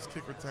 amazing. yards,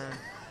 kick return.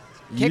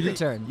 Kick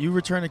return. You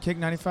return a kick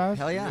 95?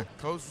 Hell yeah.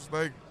 Coach was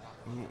like,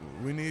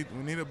 we need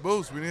a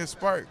boost. We need a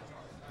spark.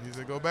 He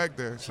said, go back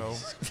there. So,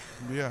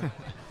 yeah.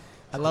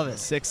 I love it.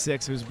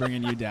 6'6", who's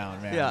bringing you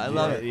down, man? Yeah, I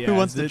love it. Who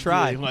wants to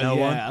try? No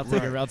one. I'll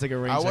take a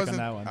ring check on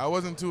that one. I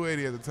wasn't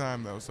 280 at the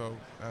time, though, so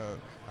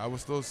I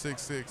was still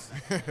 6'6".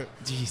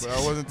 Jesus. But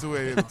I wasn't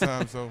 280 at the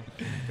time, so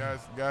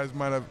guys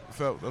might have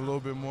felt a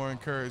little bit more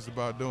encouraged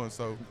about doing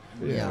so.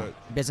 Yeah.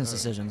 But, Business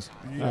decisions.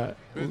 yeah,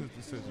 business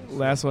decisions.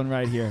 Last one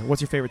right here.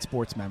 What's your favorite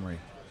sports memory?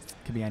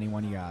 Could be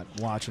anyone you got.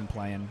 Watching,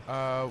 playing.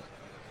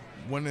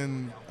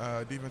 Winning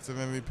defensive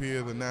MVP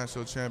of the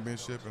national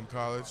championship in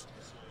college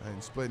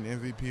and splitting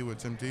MVP with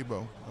Tim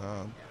Tebow.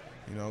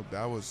 You know,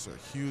 that was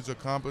a huge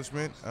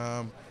accomplishment.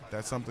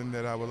 That's something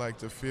that I would like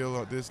to feel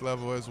at this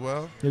level as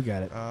well. You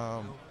got it.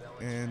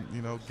 And,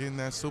 you know, getting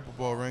that Super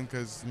Bowl ring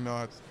because, you know,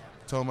 I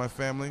told my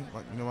family,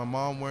 like, you know, my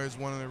mom wears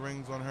one of the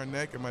rings on her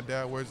neck and my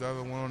dad wears the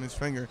other one on his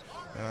finger.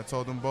 And I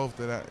told them both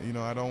that,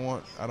 I don't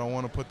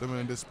want to put them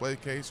in a display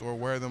case or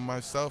wear them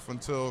myself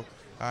until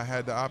I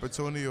had the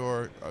opportunity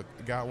or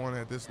got one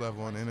at this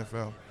level in the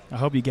NFL. I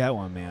hope you get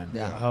one, man.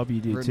 Yeah. I hope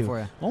you do, Rooting too. for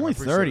you. Only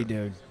 30,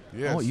 dude.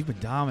 Yes. Oh, you've been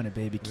dominant,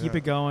 baby. Keep Yeah.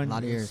 it going. A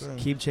lot of years. Yes,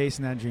 Keep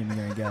chasing that dream. You're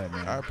going to get it,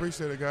 man. I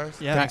appreciate it, guys.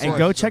 Yeah, and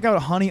go check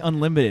out Honey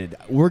Unlimited.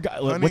 What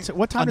time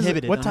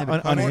Uninhibited, is it? What time?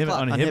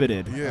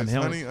 Uninhibited. Yes,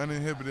 Unhibited. Honey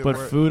Uninhibited. But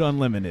where- food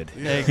unlimited.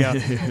 There you go. Yeah,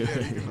 you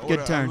can Good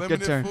order turn, unlimited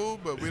good turn. food,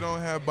 but we don't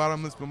have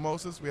bottomless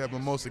mimosas. We have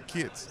mimosa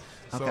kits.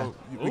 So Okay.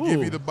 we give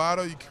Ooh. you the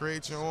bottle, you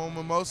create your own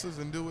mimosas,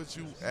 and do what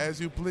you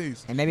as you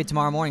please. And maybe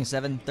tomorrow morning,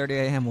 7:30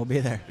 a.m. we'll be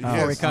there Yes.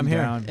 before we come I'm here.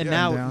 down. And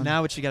Yeah.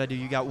 now what you got to do?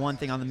 You got one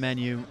thing on the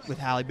menu with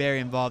Halle Berry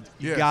involved.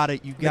 You Yes.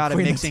 gotta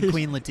Queen mix in Latifah.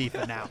 Queen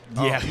Latifah now.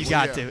 Yeah. you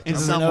got Yeah. to in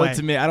It's some an ode way.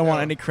 to me. I don't want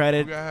Yeah. any We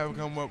credit. gotta have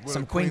come up with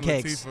Some a queen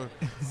cakes.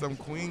 Latifah, some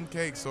queen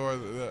cakes, or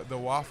the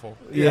waffle.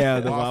 Yeah,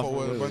 the waffle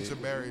waffle. with a bunch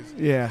of berries.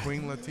 Yeah.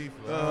 Queen Latifah.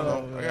 I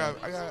don't know.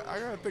 I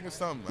gotta think of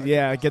something.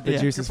 Yeah, get the Yeah.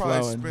 You juices could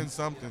probably flowing. spin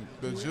something.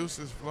 The juice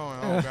is flowing.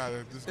 Oh God,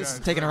 this This guy's is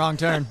taking a great. wrong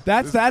turn.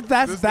 That's This a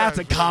guy's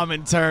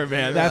common term,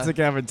 man. Yeah. That's a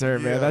common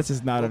term, man. Yeah. That's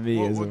just not a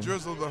We'll me-ism.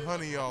 drizzle the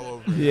honey all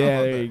over. it. How Yeah,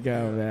 about there that? you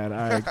go, man.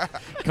 All right,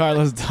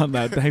 Carlos done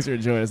that. Thanks for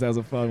joining us. That was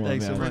a fun one,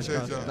 Thanks so man. much.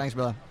 Appreciate y'all. Thanks,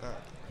 brother.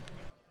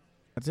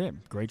 That's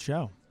it. Great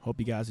show. Hope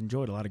you guys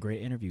enjoyed a lot of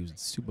great interviews.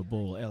 It's Super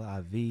Bowl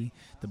LIV,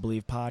 the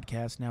Believe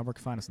Podcast Network.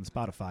 Find us on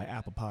Spotify,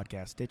 Apple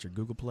Podcast, Stitcher,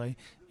 Google Play,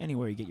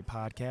 anywhere you get your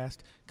podcast.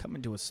 Come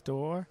into a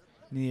store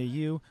near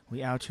you.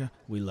 We out you.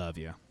 We love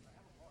you.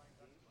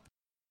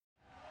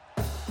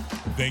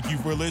 Thank you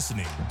for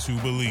listening to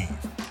Believe.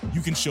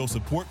 You can show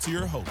support to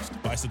your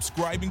host by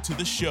subscribing to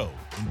the show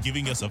and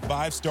giving us a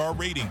 5-star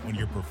rating on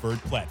your preferred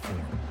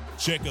platform.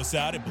 Check us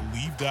out at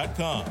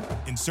Believe.com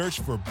and search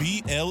for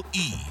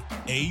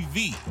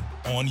BLEAV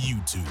on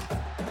YouTube.